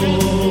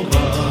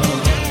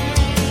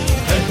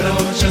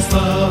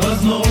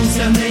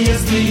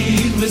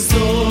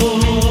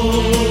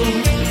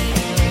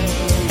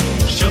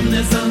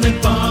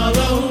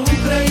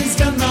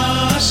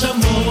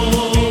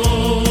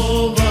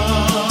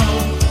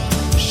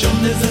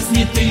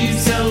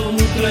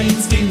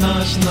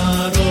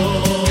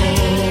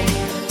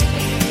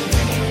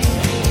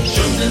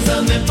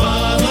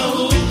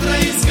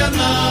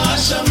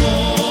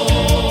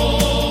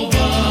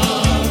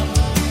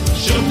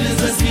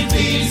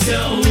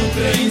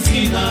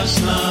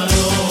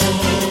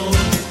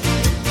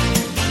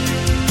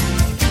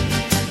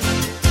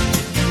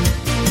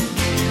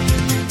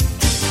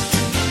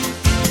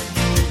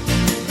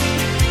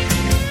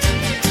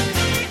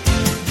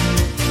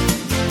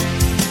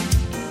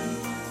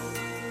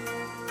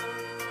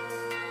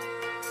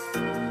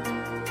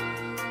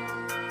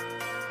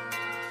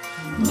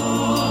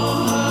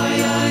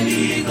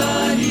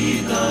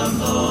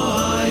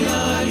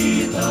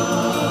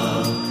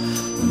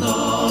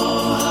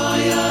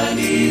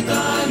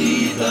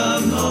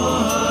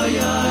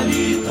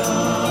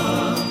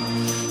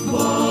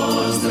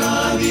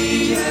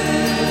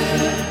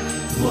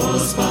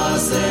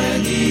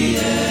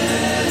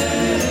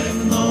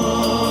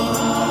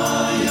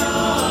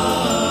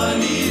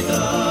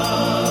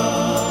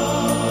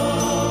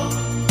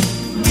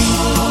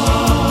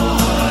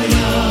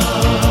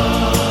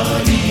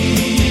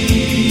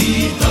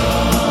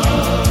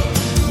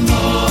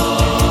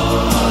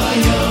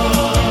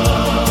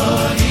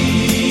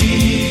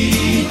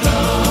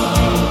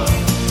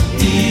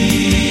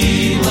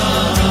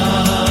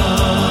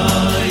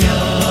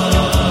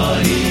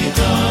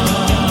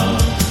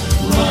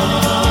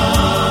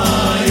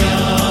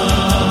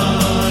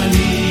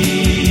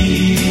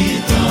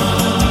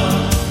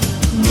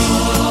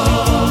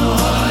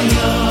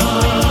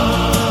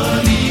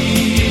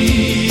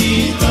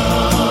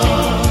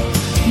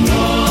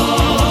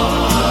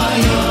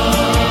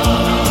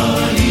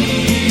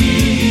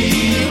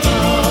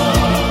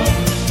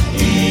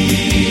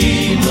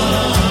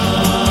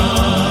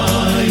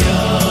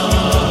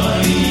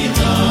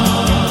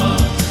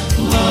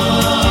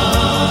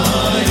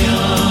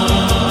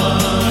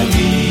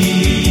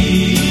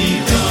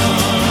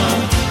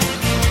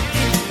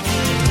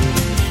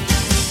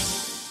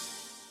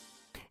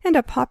 and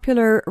a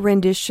popular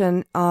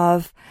rendition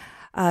of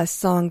a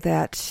song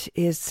that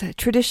is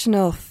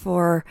traditional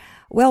for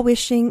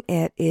well-wishing.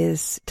 It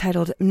is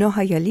titled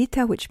Mnoha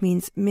Yalita, which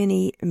means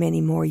many, many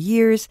more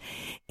years,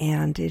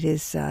 and it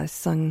is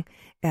sung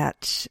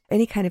at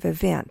any kind of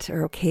event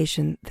or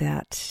occasion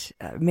that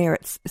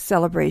merits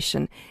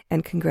celebration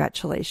and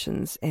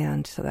congratulations.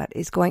 And so that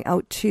is going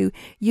out to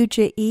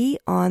UJE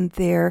on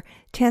their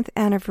 10th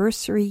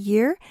anniversary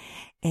year.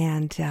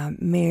 And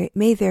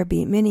may there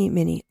be many,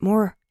 many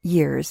more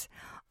years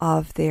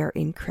of their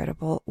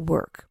incredible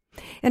work.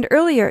 And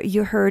earlier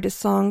you heard a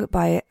song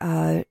by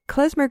a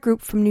klezmer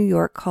group from New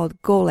York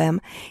called Golem,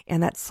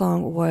 and that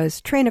song was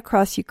Train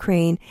Across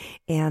Ukraine,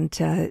 and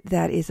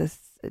that is a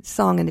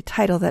song and a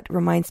title that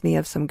reminds me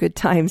of some good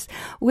times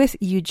with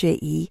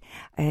UJE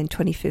in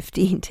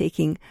 2015,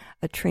 taking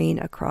a train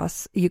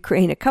across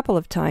Ukraine a couple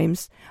of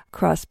times,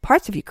 across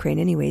parts of Ukraine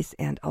anyways,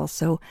 and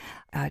also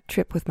a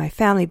trip with my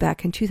family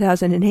back in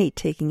 2008,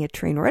 taking a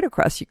train right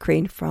across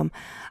Ukraine from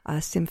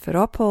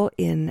Simferopol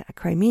in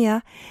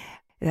Crimea.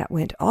 That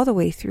went all the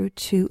way through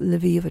to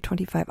Lviv, a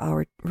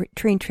 25-hour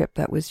train trip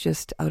that was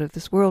just out of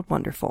this world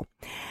wonderful.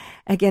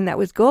 Again, that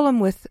was Golem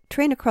with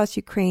Train Across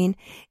Ukraine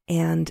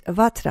and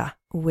Vatra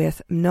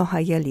with Mnoha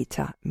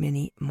Yalita,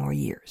 many more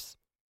years.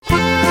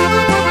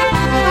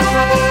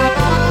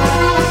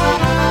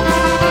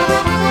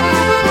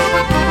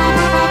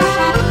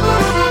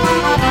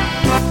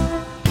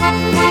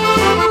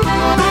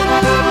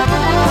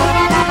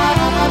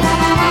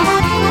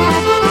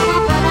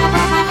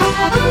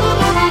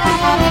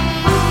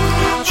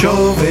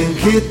 Човен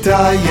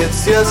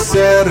хитається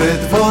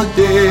серед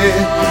води,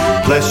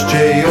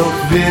 плеще об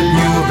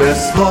хвилю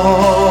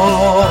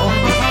весло.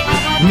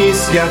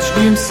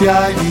 Місячнім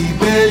сяї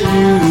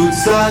белють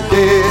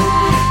сади,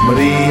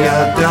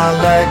 мрія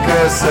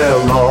далеке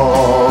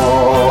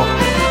село.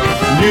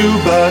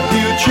 Люба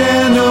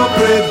дівчино,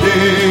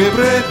 приди,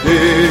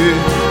 приди,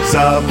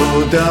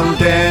 забудем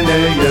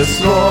денне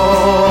ясно.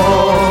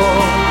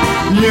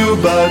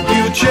 Люба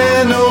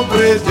дівчино,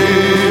 приди,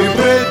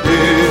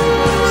 приди,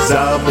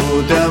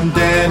 забудем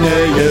денне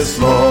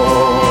ясно.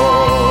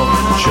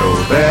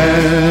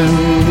 Човен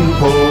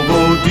по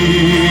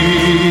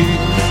воді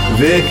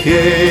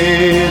вихитується,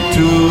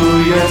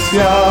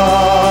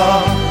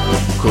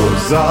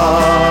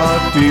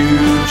 козак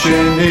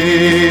дівчини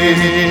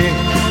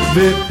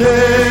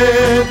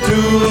випитується.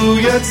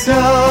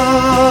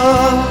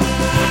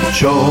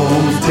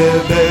 Чом в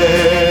тебе,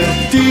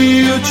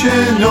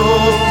 дівчино,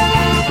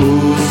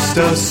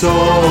 уста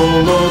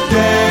солоденькі,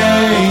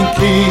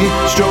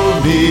 що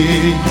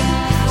мій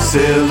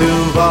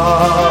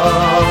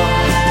цілував,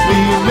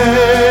 мій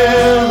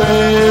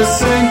милесенький.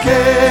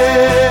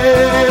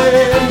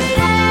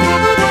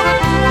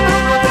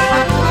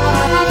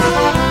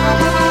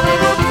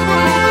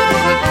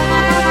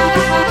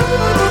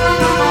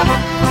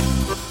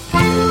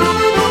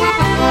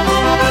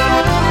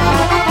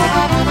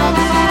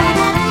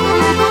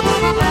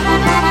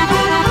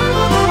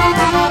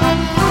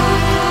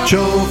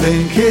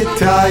 Човен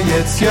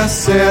хитається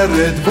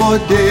серед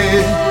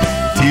води,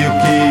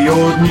 тільки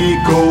одні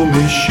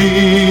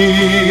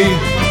комиші.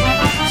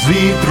 З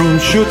вітром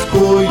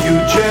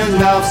шуткуючи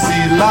на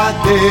всі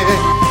лади,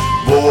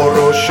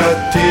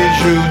 ворушать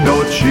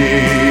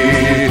ночі.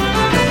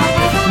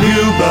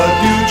 Люба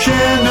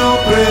дівчино,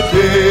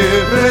 приди,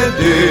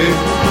 приди,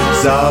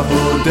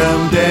 забудем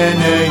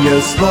денне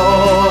ясно.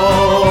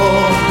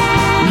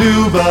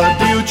 Люба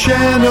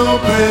дівчино,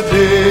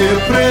 приди,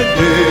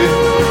 приди,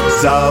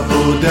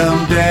 забудем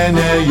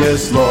денне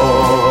ясно.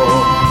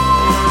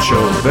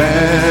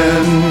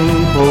 Човен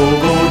по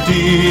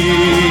воді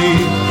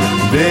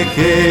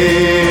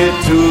вихитується,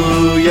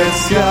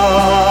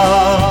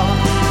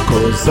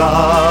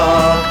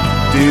 козак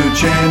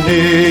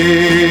дівчини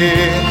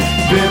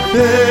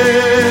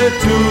випитується.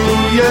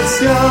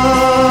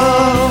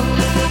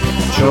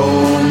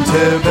 Чом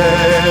тебе,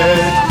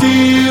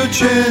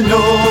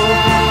 дівчино,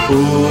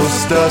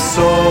 уста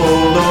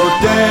солоденькі,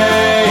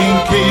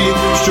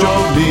 що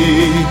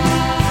мій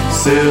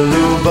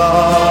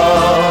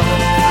цілував,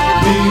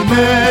 мій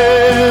милесенький.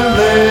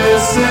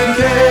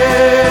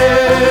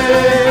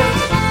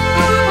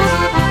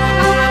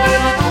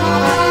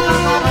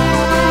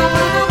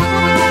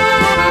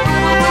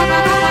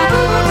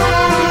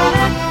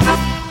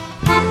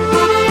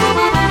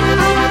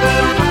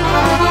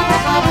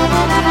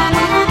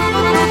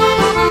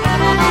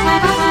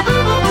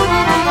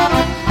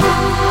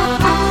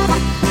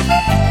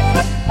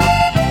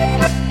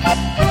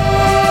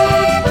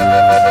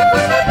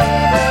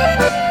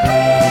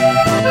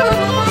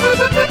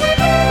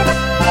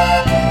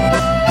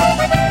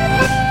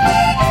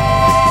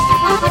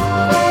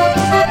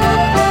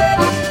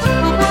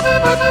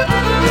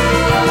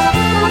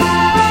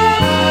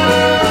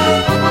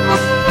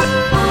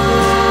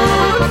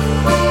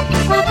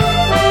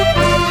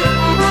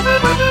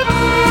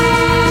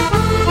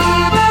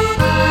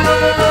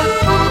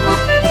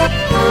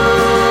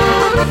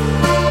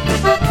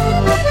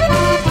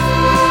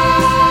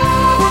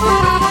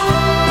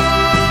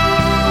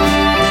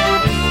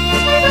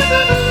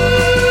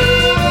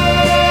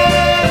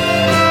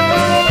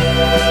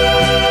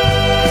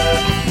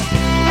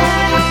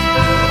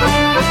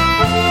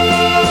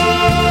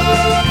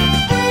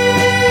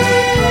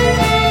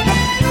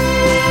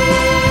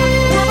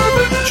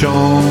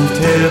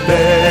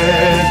 Tebe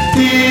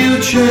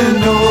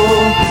divčino,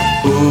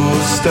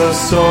 usta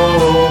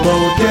solodенькі,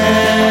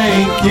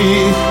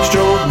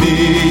 щоб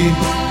міг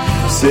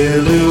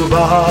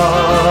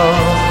цілував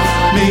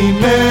мій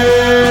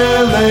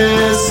милесеньке.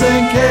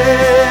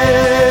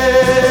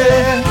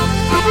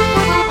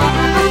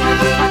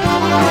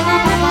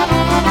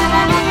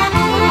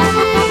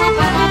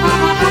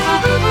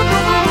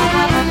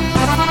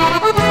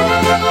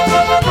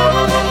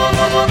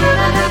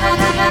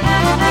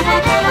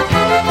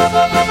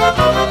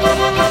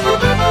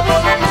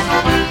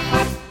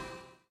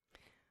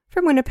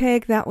 From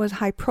Winnipeg, that was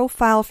High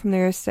Profile from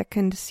their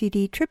second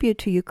CD, Tribute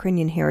to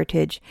Ukrainian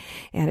Heritage,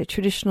 and a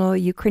traditional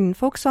Ukrainian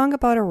folk song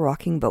about a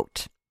rocking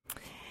boat.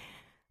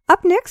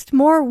 Up next,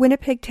 more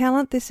Winnipeg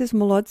talent. This is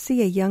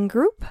Molodzy, a young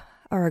group,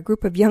 or a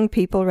group of young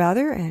people,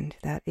 rather, and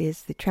that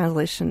is the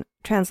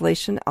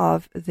translation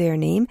of their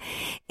name.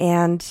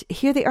 And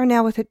here they are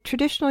now with a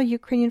traditional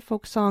Ukrainian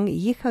folk song,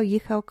 Yichał,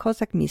 Yichał,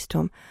 Kozak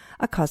Mistom,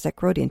 a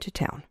Cossack rode into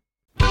town.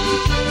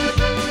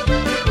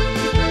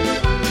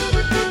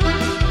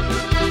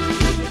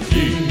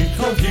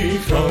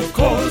 Їхав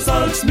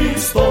козак з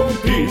містом,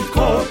 під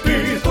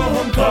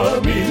копитом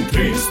камінь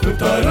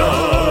тріснута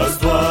раз,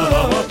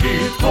 два,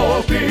 під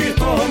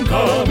копитом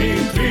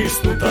камінь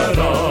тріснута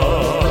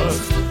раз.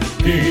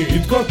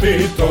 Під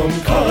копитом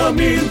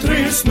камінь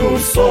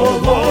тріснув,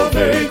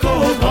 соловейко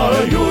в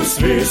гаю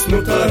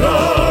свиснута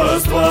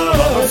раз, два,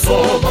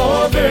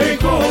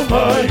 соловейко в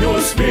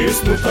гаю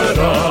свиснута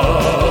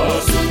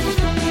раз.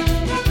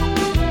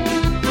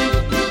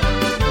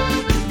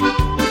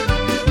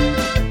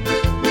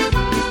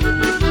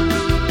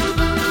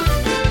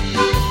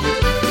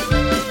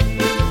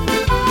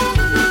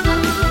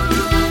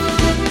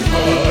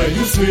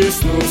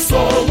 Свиснув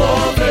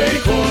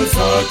соловейко,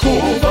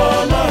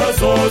 закувала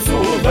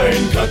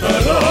зозуленька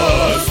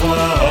Тарас,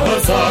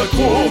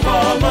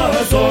 закувала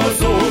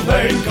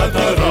зозуленька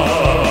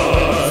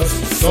Тарас.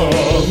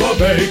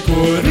 Соловейку,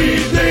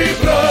 рідний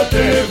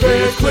брате,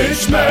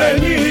 виклич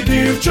мені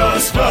дівча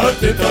з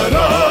хати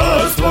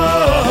Тарас,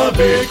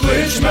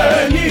 виклич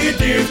мені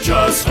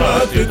дівча з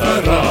хати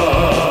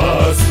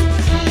Тарас.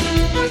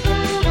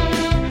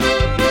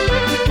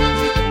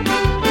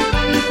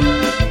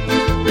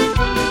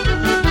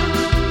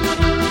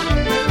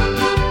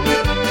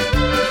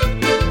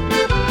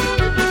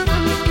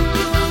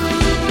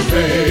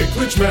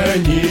 Виклич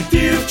мені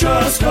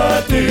дівча з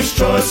хати,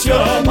 щось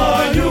я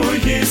маю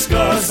їй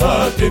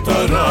сказати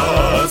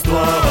Тарас,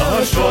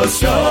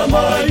 щось я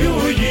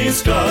маю їй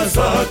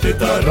сказати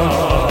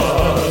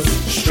Тарас.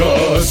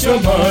 Щось я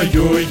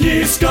маю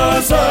їй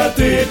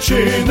сказати,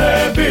 чи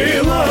не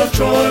била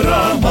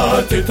вчора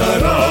мати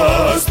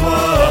Тарас,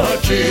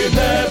 чи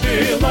не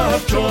била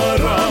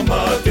вчора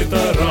мати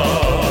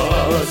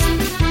Тарас.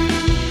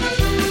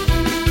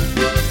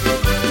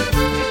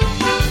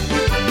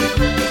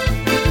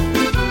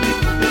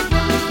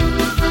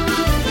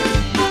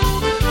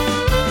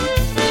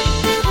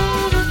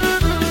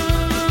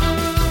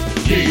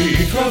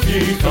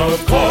 Їхав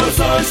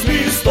козак з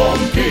містом,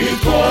 під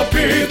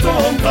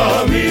копитом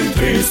камінь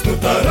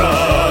тріснута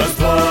раз,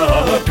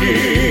 два,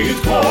 під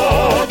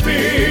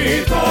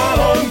копитом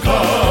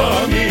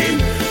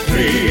камінь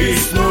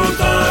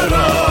тріснута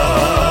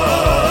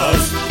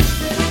раз.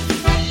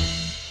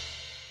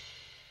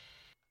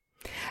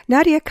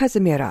 Nadia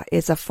Kazimira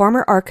is a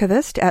former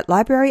archivist at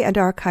Library and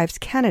Archives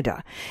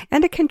Canada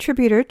and a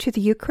contributor to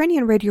the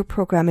Ukrainian radio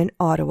program in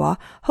Ottawa,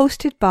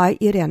 hosted by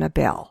Irena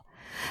Bell.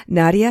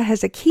 Nadia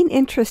has a keen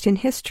interest in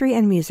history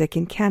and music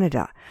in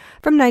Canada.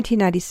 From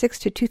 1996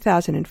 to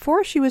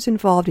 2004, she was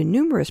involved in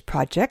numerous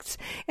projects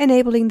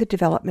enabling the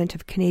development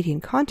of Canadian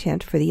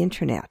content for the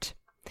Internet.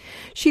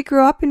 She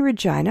grew up in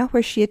Regina,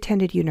 where she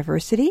attended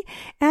university,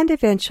 and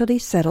eventually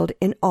settled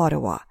in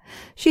Ottawa.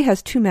 She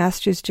has 2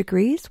 master's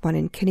degrees, one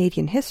in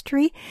Canadian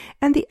history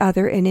and the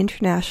other in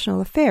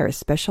international affairs,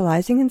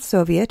 specializing in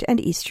Soviet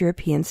and East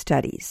European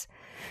studies.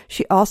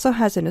 She also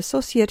has an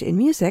associate in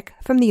music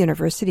from the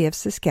University of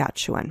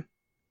Saskatchewan.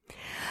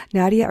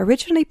 Nadia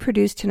originally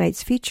produced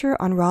tonight's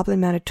feature on Roblin,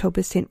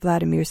 Manitoba's St.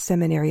 Vladimir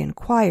Seminary and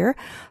Choir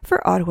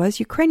for Ottawa's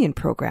Ukrainian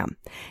program,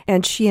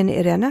 and she and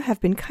Irena have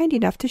been kind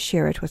enough to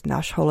share it with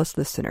Nash Holos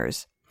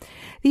listeners.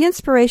 The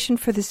inspiration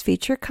for this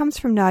feature comes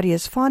from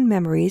Nadia's fond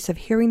memories of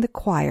hearing the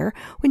choir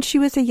when she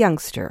was a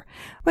youngster,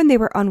 when they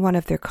were on one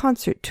of their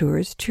concert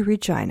tours to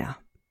Regina.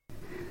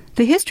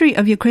 The history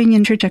of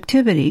Ukrainian church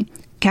activity,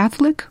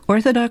 Catholic,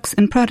 Orthodox,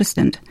 and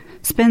Protestant,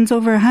 spans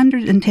over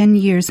 110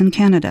 years in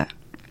Canada.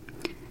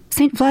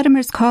 St.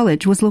 Vladimir's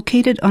College was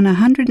located on a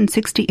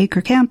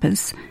 160-acre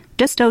campus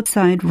just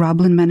outside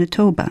Roblin,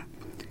 Manitoba.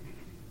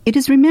 It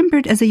is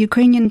remembered as a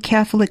Ukrainian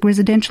Catholic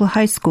residential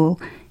high school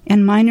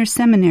and minor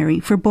seminary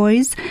for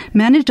boys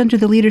managed under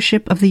the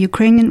leadership of the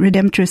Ukrainian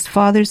Redemptorist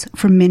Fathers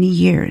for many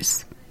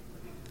years.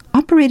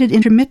 Operated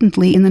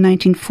intermittently in the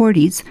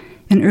 1940s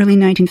and early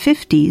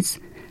 1950s,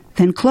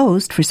 then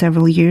closed for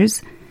several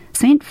years,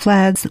 St.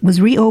 Vlad's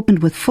was reopened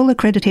with full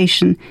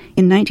accreditation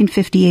in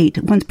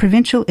 1958 once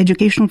provincial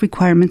educational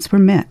requirements were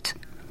met.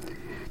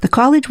 The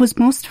college was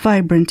most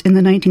vibrant in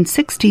the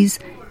 1960s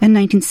and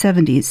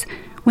 1970s,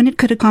 when it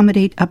could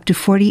accommodate up to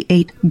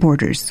 48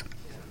 boarders.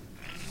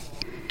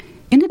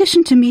 In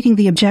addition to meeting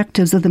the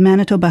objectives of the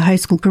Manitoba High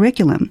School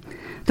curriculum,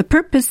 the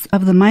purpose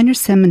of the minor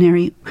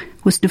seminary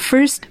was to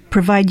first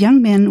provide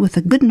young men with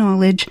a good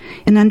knowledge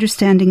and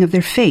understanding of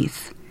their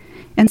faith,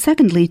 and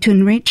secondly, to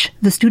enrich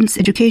the students'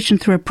 education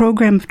through a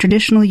program of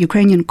traditional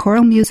Ukrainian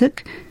choral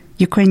music,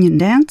 Ukrainian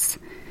dance,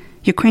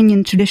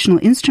 Ukrainian traditional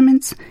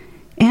instruments,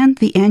 and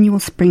the annual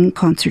spring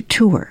concert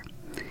tour,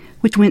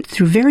 which went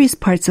through various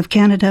parts of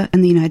Canada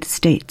and the United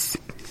States.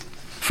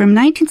 From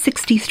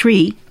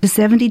 1963 to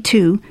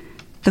 72,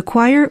 the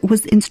choir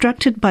was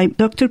instructed by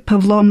Dr.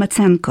 Pavlo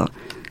Matsenko,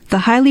 the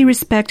highly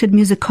respected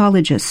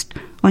musicologist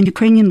on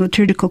Ukrainian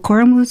liturgical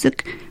choral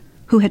music,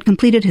 who had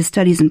completed his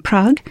studies in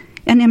Prague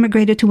and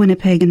emigrated to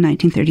Winnipeg in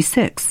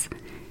 1936.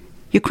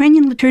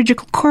 Ukrainian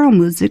liturgical choral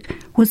music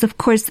was, of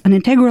course, an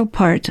integral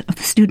part of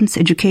the students'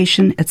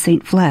 education at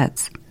St.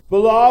 Vlad's.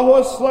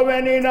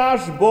 Благословений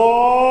наш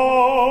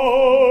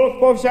Бог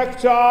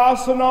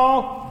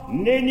повсякчасно,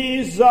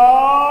 нині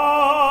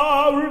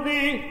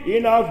завжди і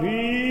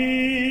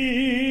навіки.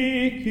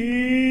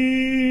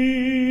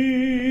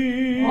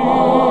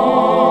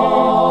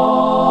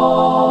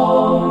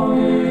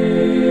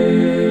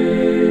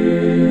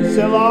 Амінь.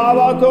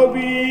 Слава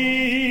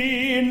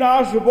Тобі,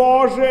 наш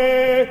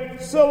Боже,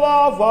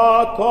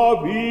 слава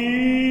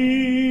Тобі.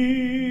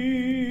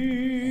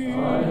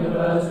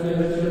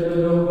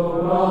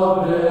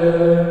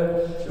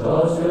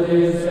 Що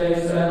сюди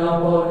се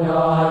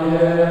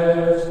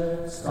наповняєш,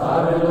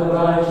 скарби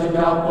добра й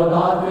життя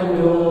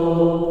подателю,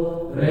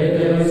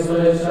 прийди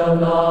вислися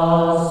в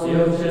нас, і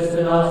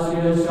очисти нас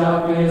від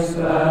усякої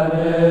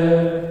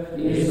скверни,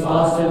 і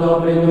спаси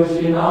добрі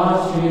душі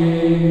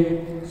наші.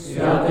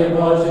 Святий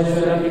Боже,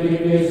 святий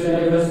кріпкий,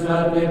 святий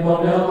безсмертний,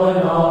 помилуй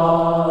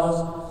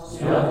нас.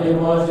 Святий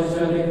Боже,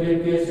 святий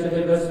кріпкий,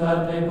 святий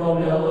безсмертний,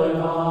 помилуй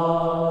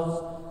нас.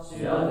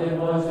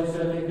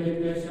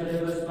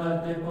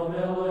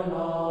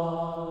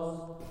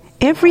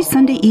 Every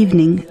Sunday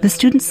evening, the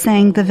students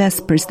sang the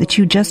Vespers that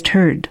you just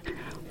heard,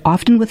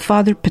 often with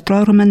Father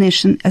Petro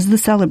Romanishin as the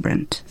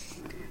celebrant.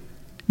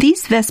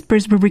 These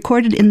Vespers were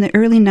recorded in the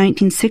early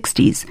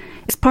 1960s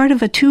as part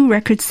of a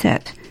 2-record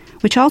set,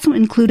 which also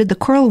included the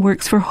choral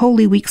works for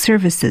Holy Week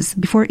services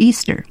before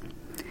Easter.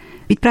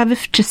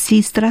 Відправив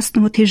часі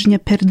Страсного тижня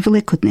перед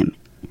Великоднем.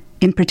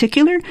 In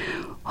particular,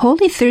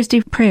 Holy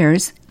Thursday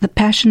prayers, the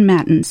Passion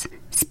Matins,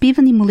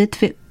 співані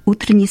молитви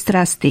утренні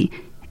страсти,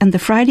 and the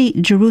Friday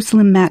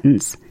Jerusalem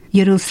Matins,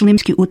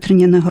 Єрусалимські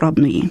утрення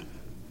нагробної.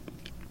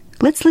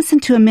 Let's listen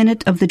to a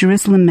minute of the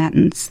Jerusalem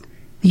Matins,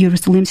 the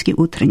Єрусалимські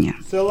утрення.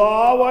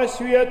 Слава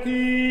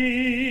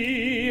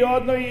святій,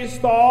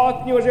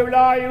 одноістотні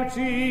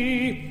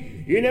оживляючи,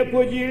 і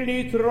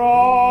неподільній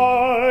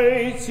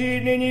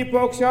Тройці, нині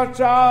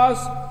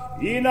повсякчас,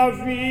 і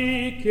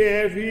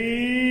навіки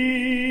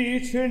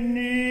вічні.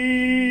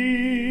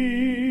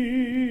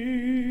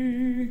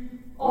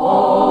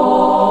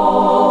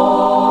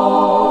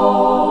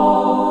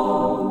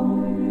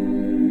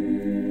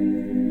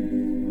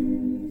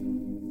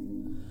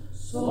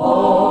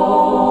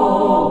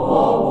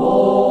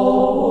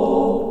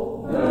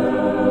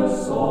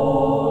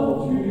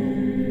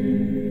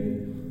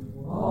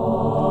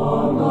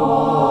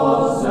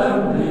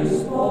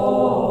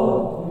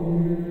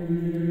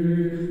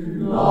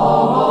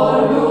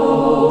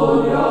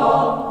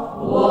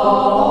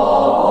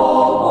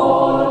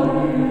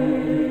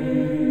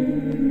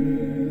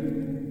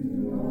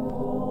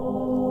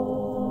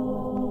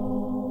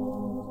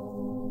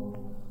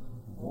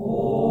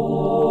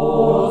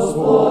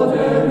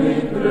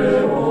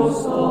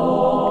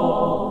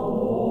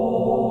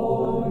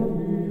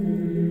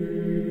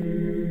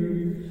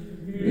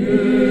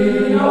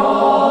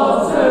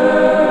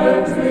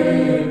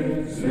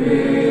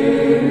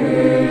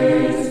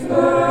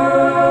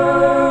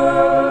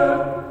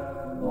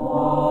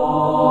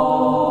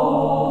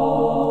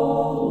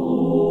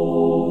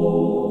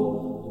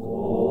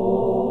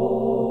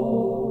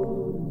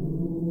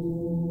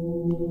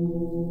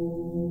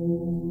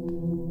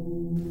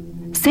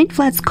 St.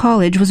 Vlad's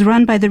College was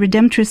run by the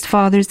Redemptorist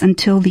Fathers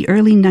until the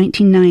early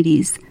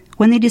 1990s,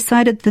 when they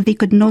decided that they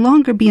could no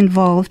longer be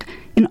involved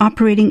in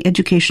operating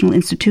educational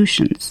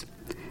institutions.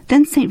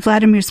 Then St.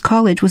 Vladimir's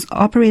College was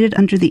operated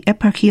under the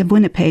Eparchy of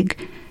Winnipeg,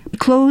 but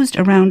closed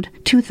around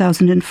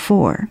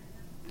 2004.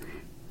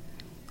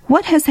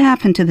 What has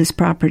happened to this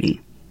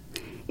property?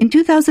 In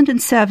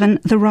 2007,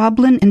 the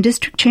Roblin and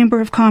District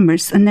Chamber of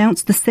Commerce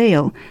announced the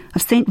sale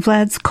of St.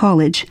 Vlad's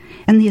College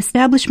and the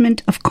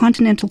establishment of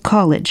Continental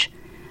College,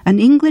 an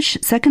English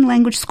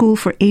second-language school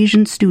for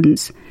Asian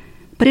students,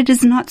 but it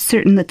is not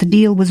certain that the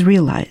deal was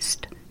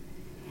realized.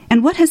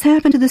 And what has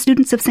happened to the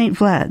students of St.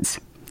 Vlad's?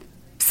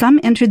 Some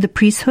entered the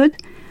priesthood,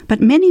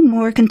 but many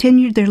more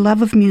continued their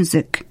love of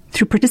music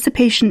through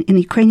participation in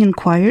Ukrainian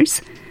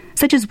choirs,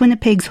 such as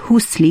Winnipeg's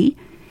Husli,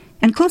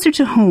 and closer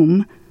to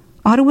home,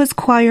 Ottawa's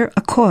choir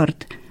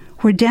Accord,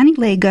 where Danny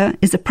Lega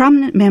is a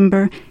prominent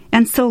member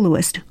and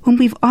soloist whom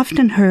we've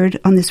often heard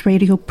on this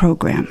radio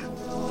program.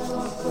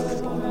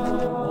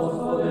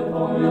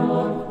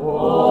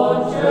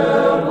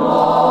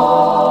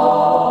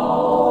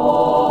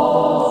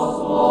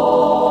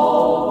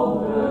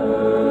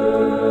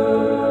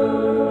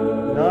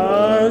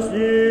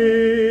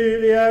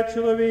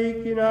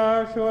 Чоловіки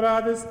нашого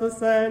ради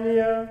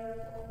спасення,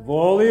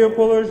 волею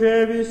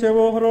положився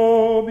во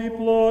гробі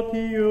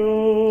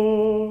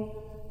плотію,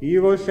 і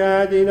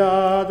вощаді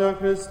нада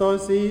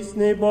Христос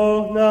істинний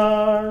Бог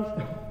наш,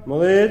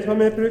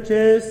 молитвами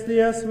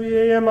причистия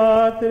своєї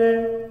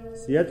Матері,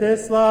 святе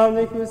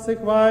славних і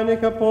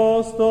всехвальних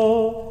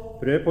апостол,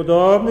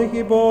 преподобних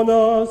і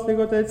богоносних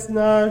Отець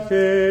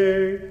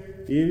наших,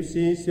 і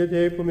всі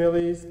святі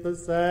помили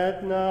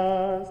спасет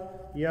нас,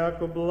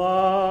 яко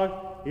благ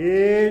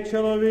і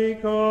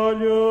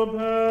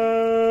чоловіколюбе.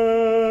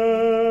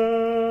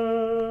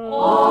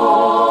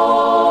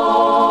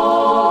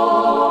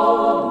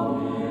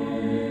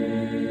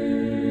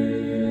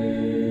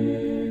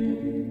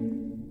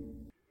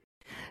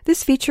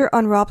 This feature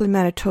on Roblin,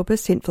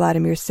 Manitoba's St.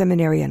 Vladimir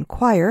Seminary and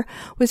Choir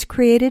was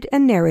created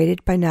and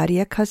narrated by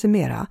Nadia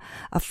Kazimira,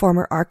 a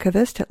former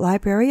archivist at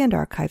Library and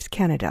Archives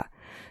Canada.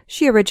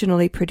 She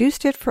originally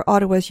produced it for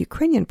Ottawa's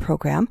Ukrainian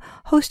program,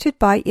 hosted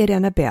by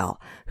Irena Bell,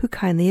 who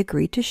kindly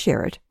agreed to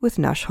share it with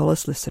Nash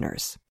Holos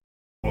listeners.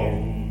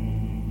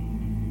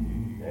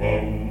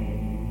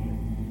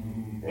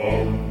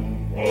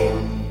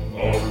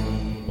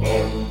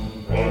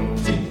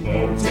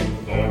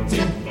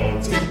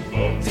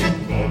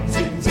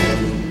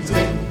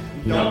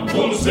 Я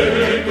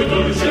музику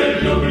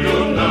дуже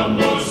люблю, на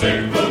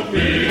музику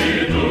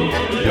піду,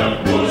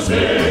 як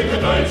музика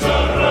дай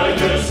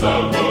заграє,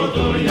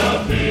 свободу я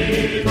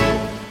піду.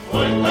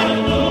 Ой, тай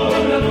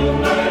дуна,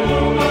 дуна,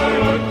 дуна,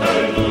 ой,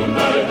 тай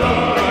дуна,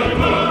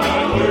 дайма,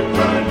 ой,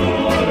 тай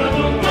дуна,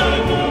 дуна,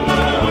 дуна,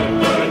 ой,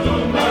 тай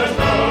дуна,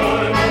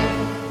 дайма.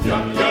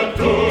 Як я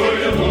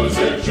тую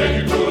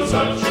музиченьку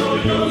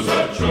зачую,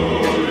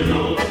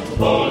 зачую,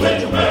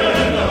 болить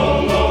мене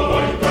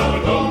головою,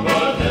 правдом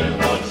не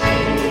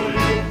почую.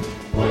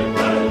 Ой,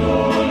 тай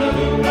дуна,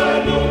 дуна,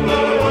 дуна,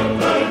 ой,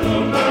 тай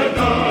дуна,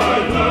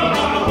 дайма,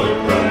 ой,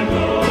 тай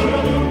дуна,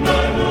 дуна,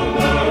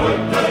 дуна, ой,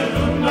 тай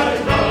дуна,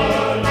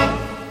 дайма.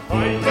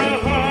 Ай, я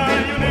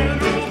гаю, не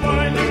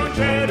рубаю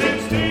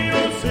через ті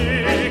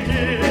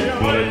осики,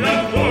 ай, я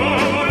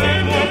говори,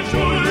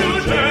 мовчую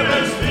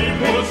через ті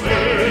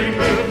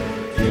музики.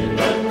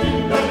 Тінда,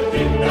 тінда,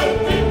 тінда,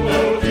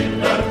 тінда,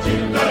 тінда,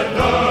 тінда,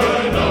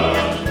 дайна,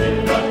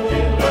 тінда,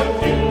 тінда,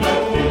 тінда,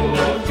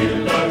 тінда,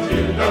 тінда,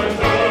 тінда,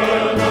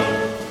 дайна.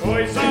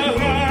 Ой,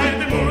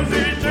 заграйте,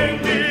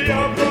 музиченьки, я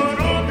в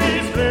коробі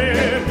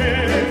скрипки,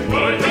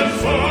 ой, я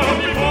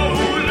собі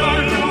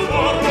погуляю,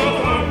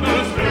 ворогам на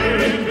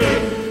скрипки.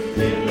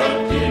 Тінда,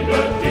 тінда,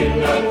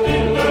 тінда,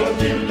 тінда,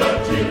 тінда,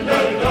 тінда,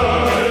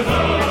 дайна,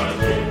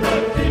 тінда,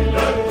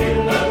 тінда,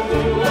 тінда,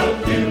 тінда,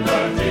 тінда,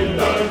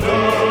 тінда,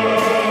 дайна.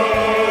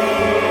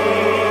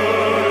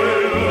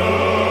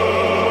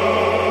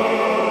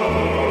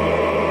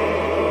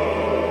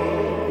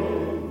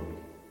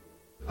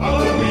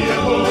 Аллилуйя,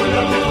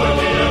 воля, ти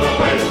подія,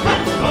 велька,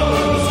 а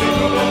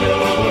музику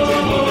помила, очі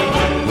буде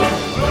велька.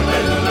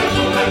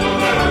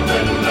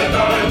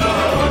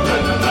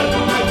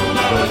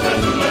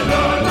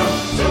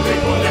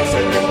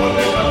 Сиди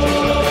коник, а чи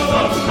що ти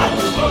знав, а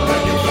слухай,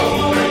 хто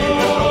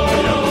Україна,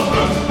 моя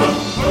лука.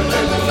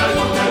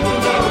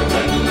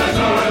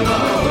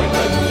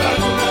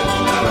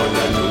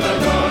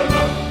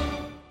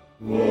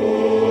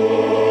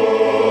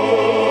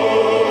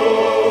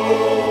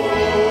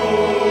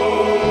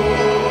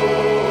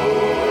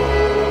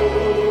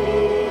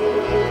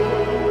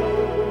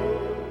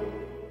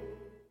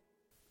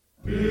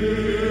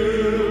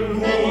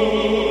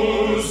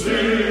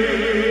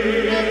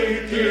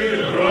 Музики,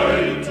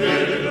 грайте,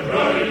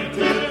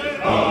 грайте,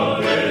 а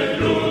ви,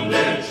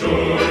 люди,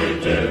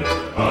 чуйте,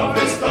 а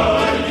ви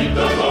старі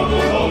додому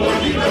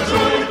голоді не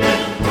чуйте.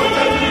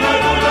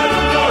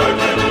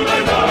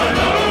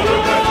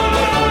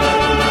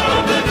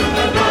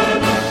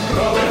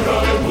 Грали,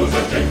 грали,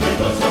 музиченьки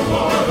до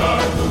самого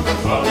ранку,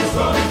 а ви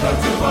самі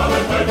танцювали,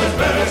 та й без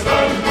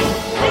перестанку.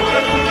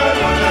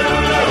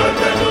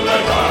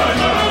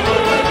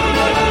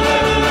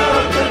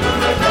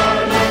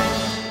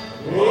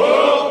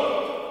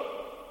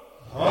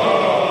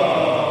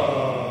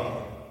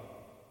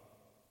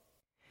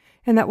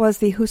 And that was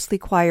the Husley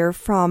Choir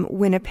from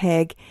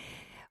Winnipeg,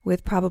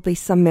 with probably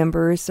some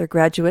members or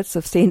graduates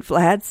of St.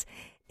 Vlad's.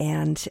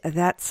 And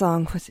that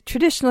song was a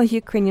traditional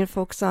Ukrainian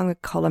folk song,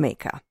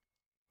 Kolomeyka.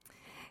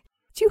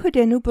 Цю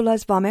годину була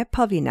з вами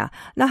Павліна.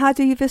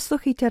 Нагадую, ви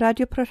слухаєте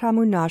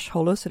радіопрограму «Наш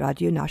голос»,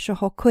 радіо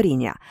нашого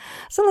коріння.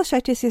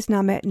 Залишайтеся з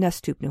нами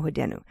наступну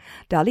годину.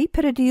 Далі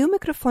передаю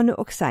мікрофону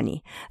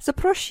Оксані.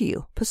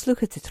 Запрошую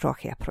послухати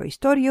трохи про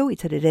історію і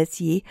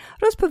традиції,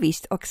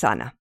 розповість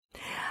Оксана.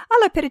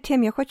 Але перед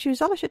тим я хочу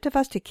залишити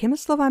вас такими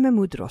словами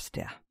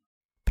мудрості.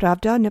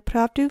 Правда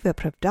неправду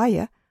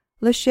виправдає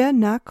лише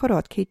на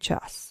короткий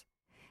час.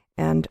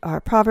 And our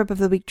proverb of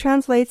the week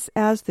translates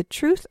as, the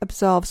truth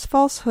absolves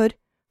falsehood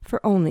for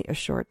only a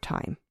short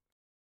time.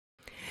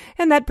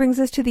 And that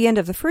brings us to the end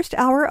of the first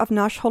hour of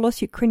Nash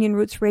Holos Ukrainian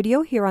Roots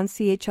Radio here on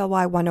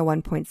CHLY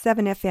 101.7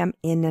 FM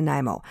in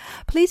Nanaimo.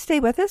 Please stay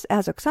with us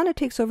as Oksana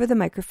takes over the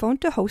microphone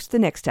to host the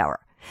next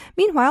hour.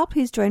 Meanwhile,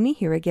 please join me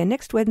here again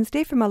next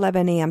Wednesday from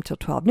 11 a.m. till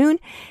 12 noon.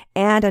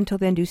 And until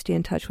then, do stay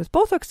in touch with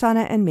both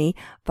Oksana and me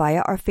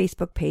via our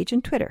Facebook page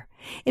and Twitter.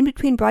 In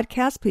between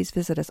broadcasts, please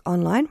visit us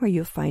online where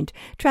you'll find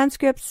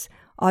transcripts,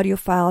 audio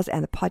files,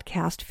 and the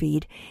podcast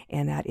feed.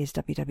 And that is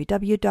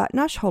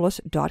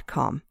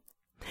www.nashholos.com.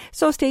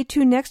 So stay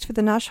tuned next for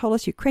the Nash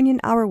Holos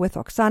Ukrainian Hour with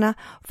Oksana,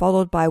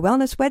 followed by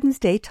Wellness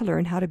Wednesday to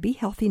learn how to be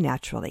healthy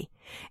naturally.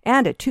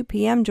 And at 2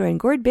 p.m., join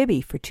Gord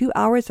Bibby for 2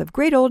 hours of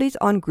great oldies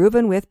on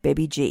Groovin' with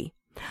Baby G.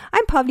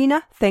 I'm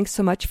Pavlina. Thanks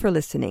so much for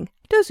listening.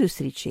 Do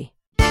zустрічі.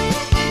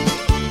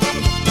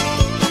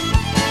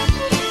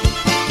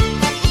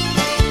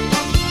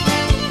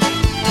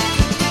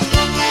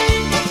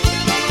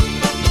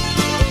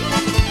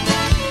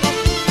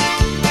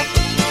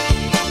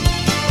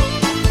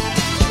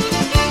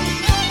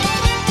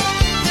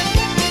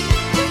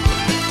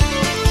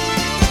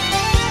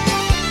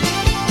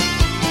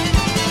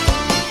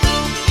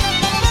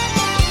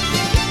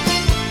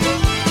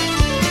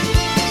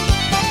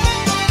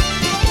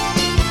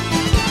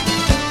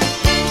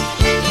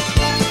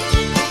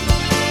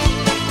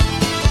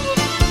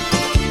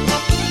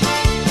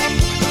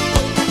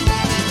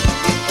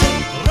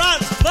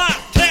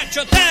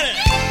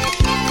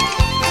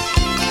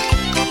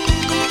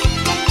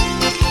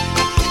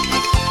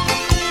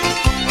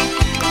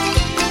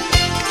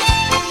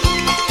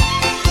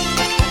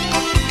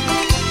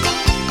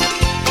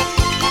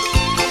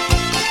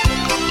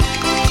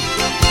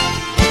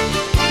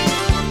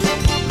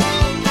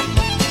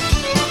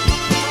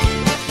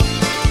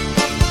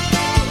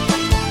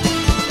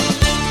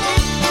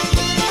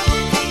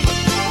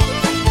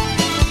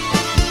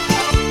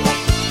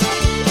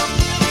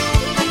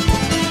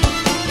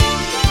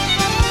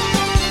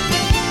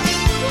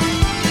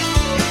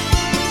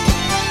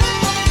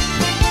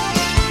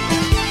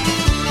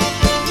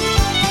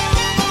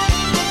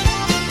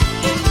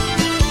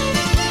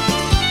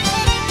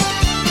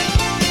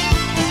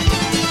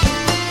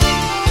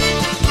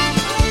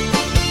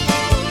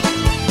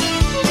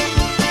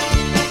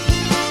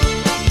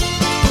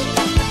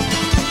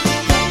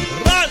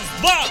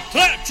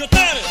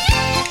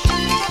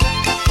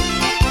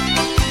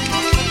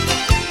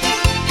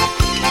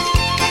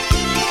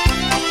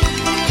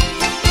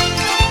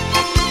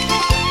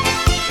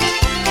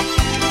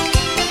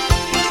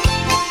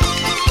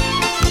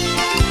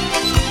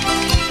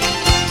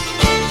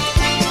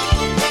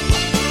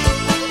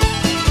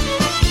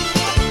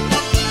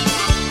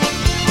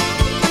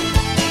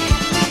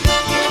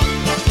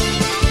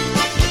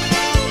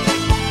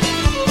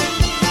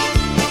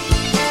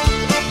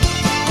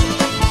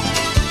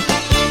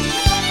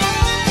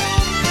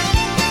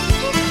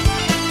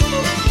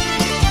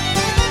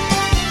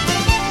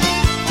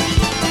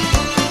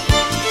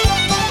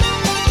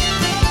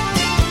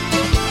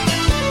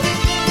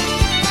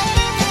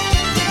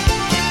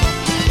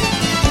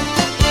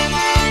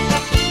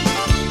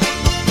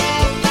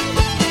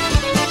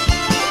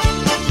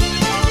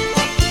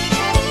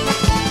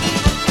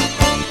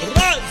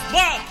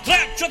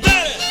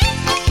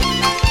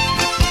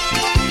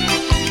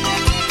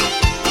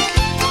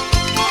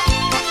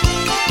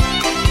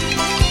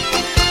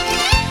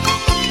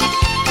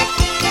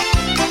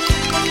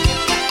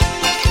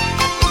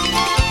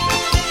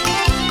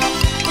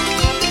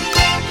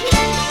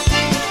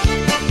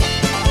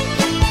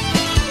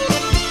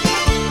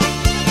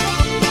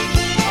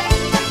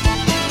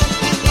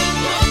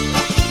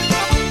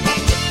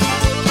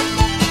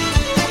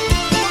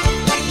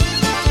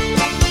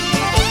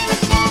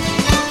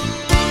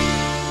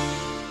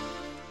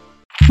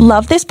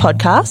 Love this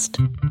podcast?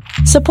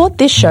 Support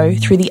this show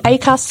through the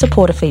Acast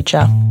supporter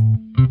feature.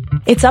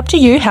 It's up to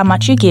you how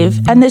much you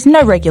give, and there's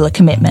no regular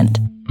commitment.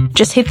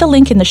 Just hit the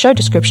link in the show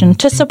description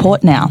to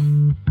support now.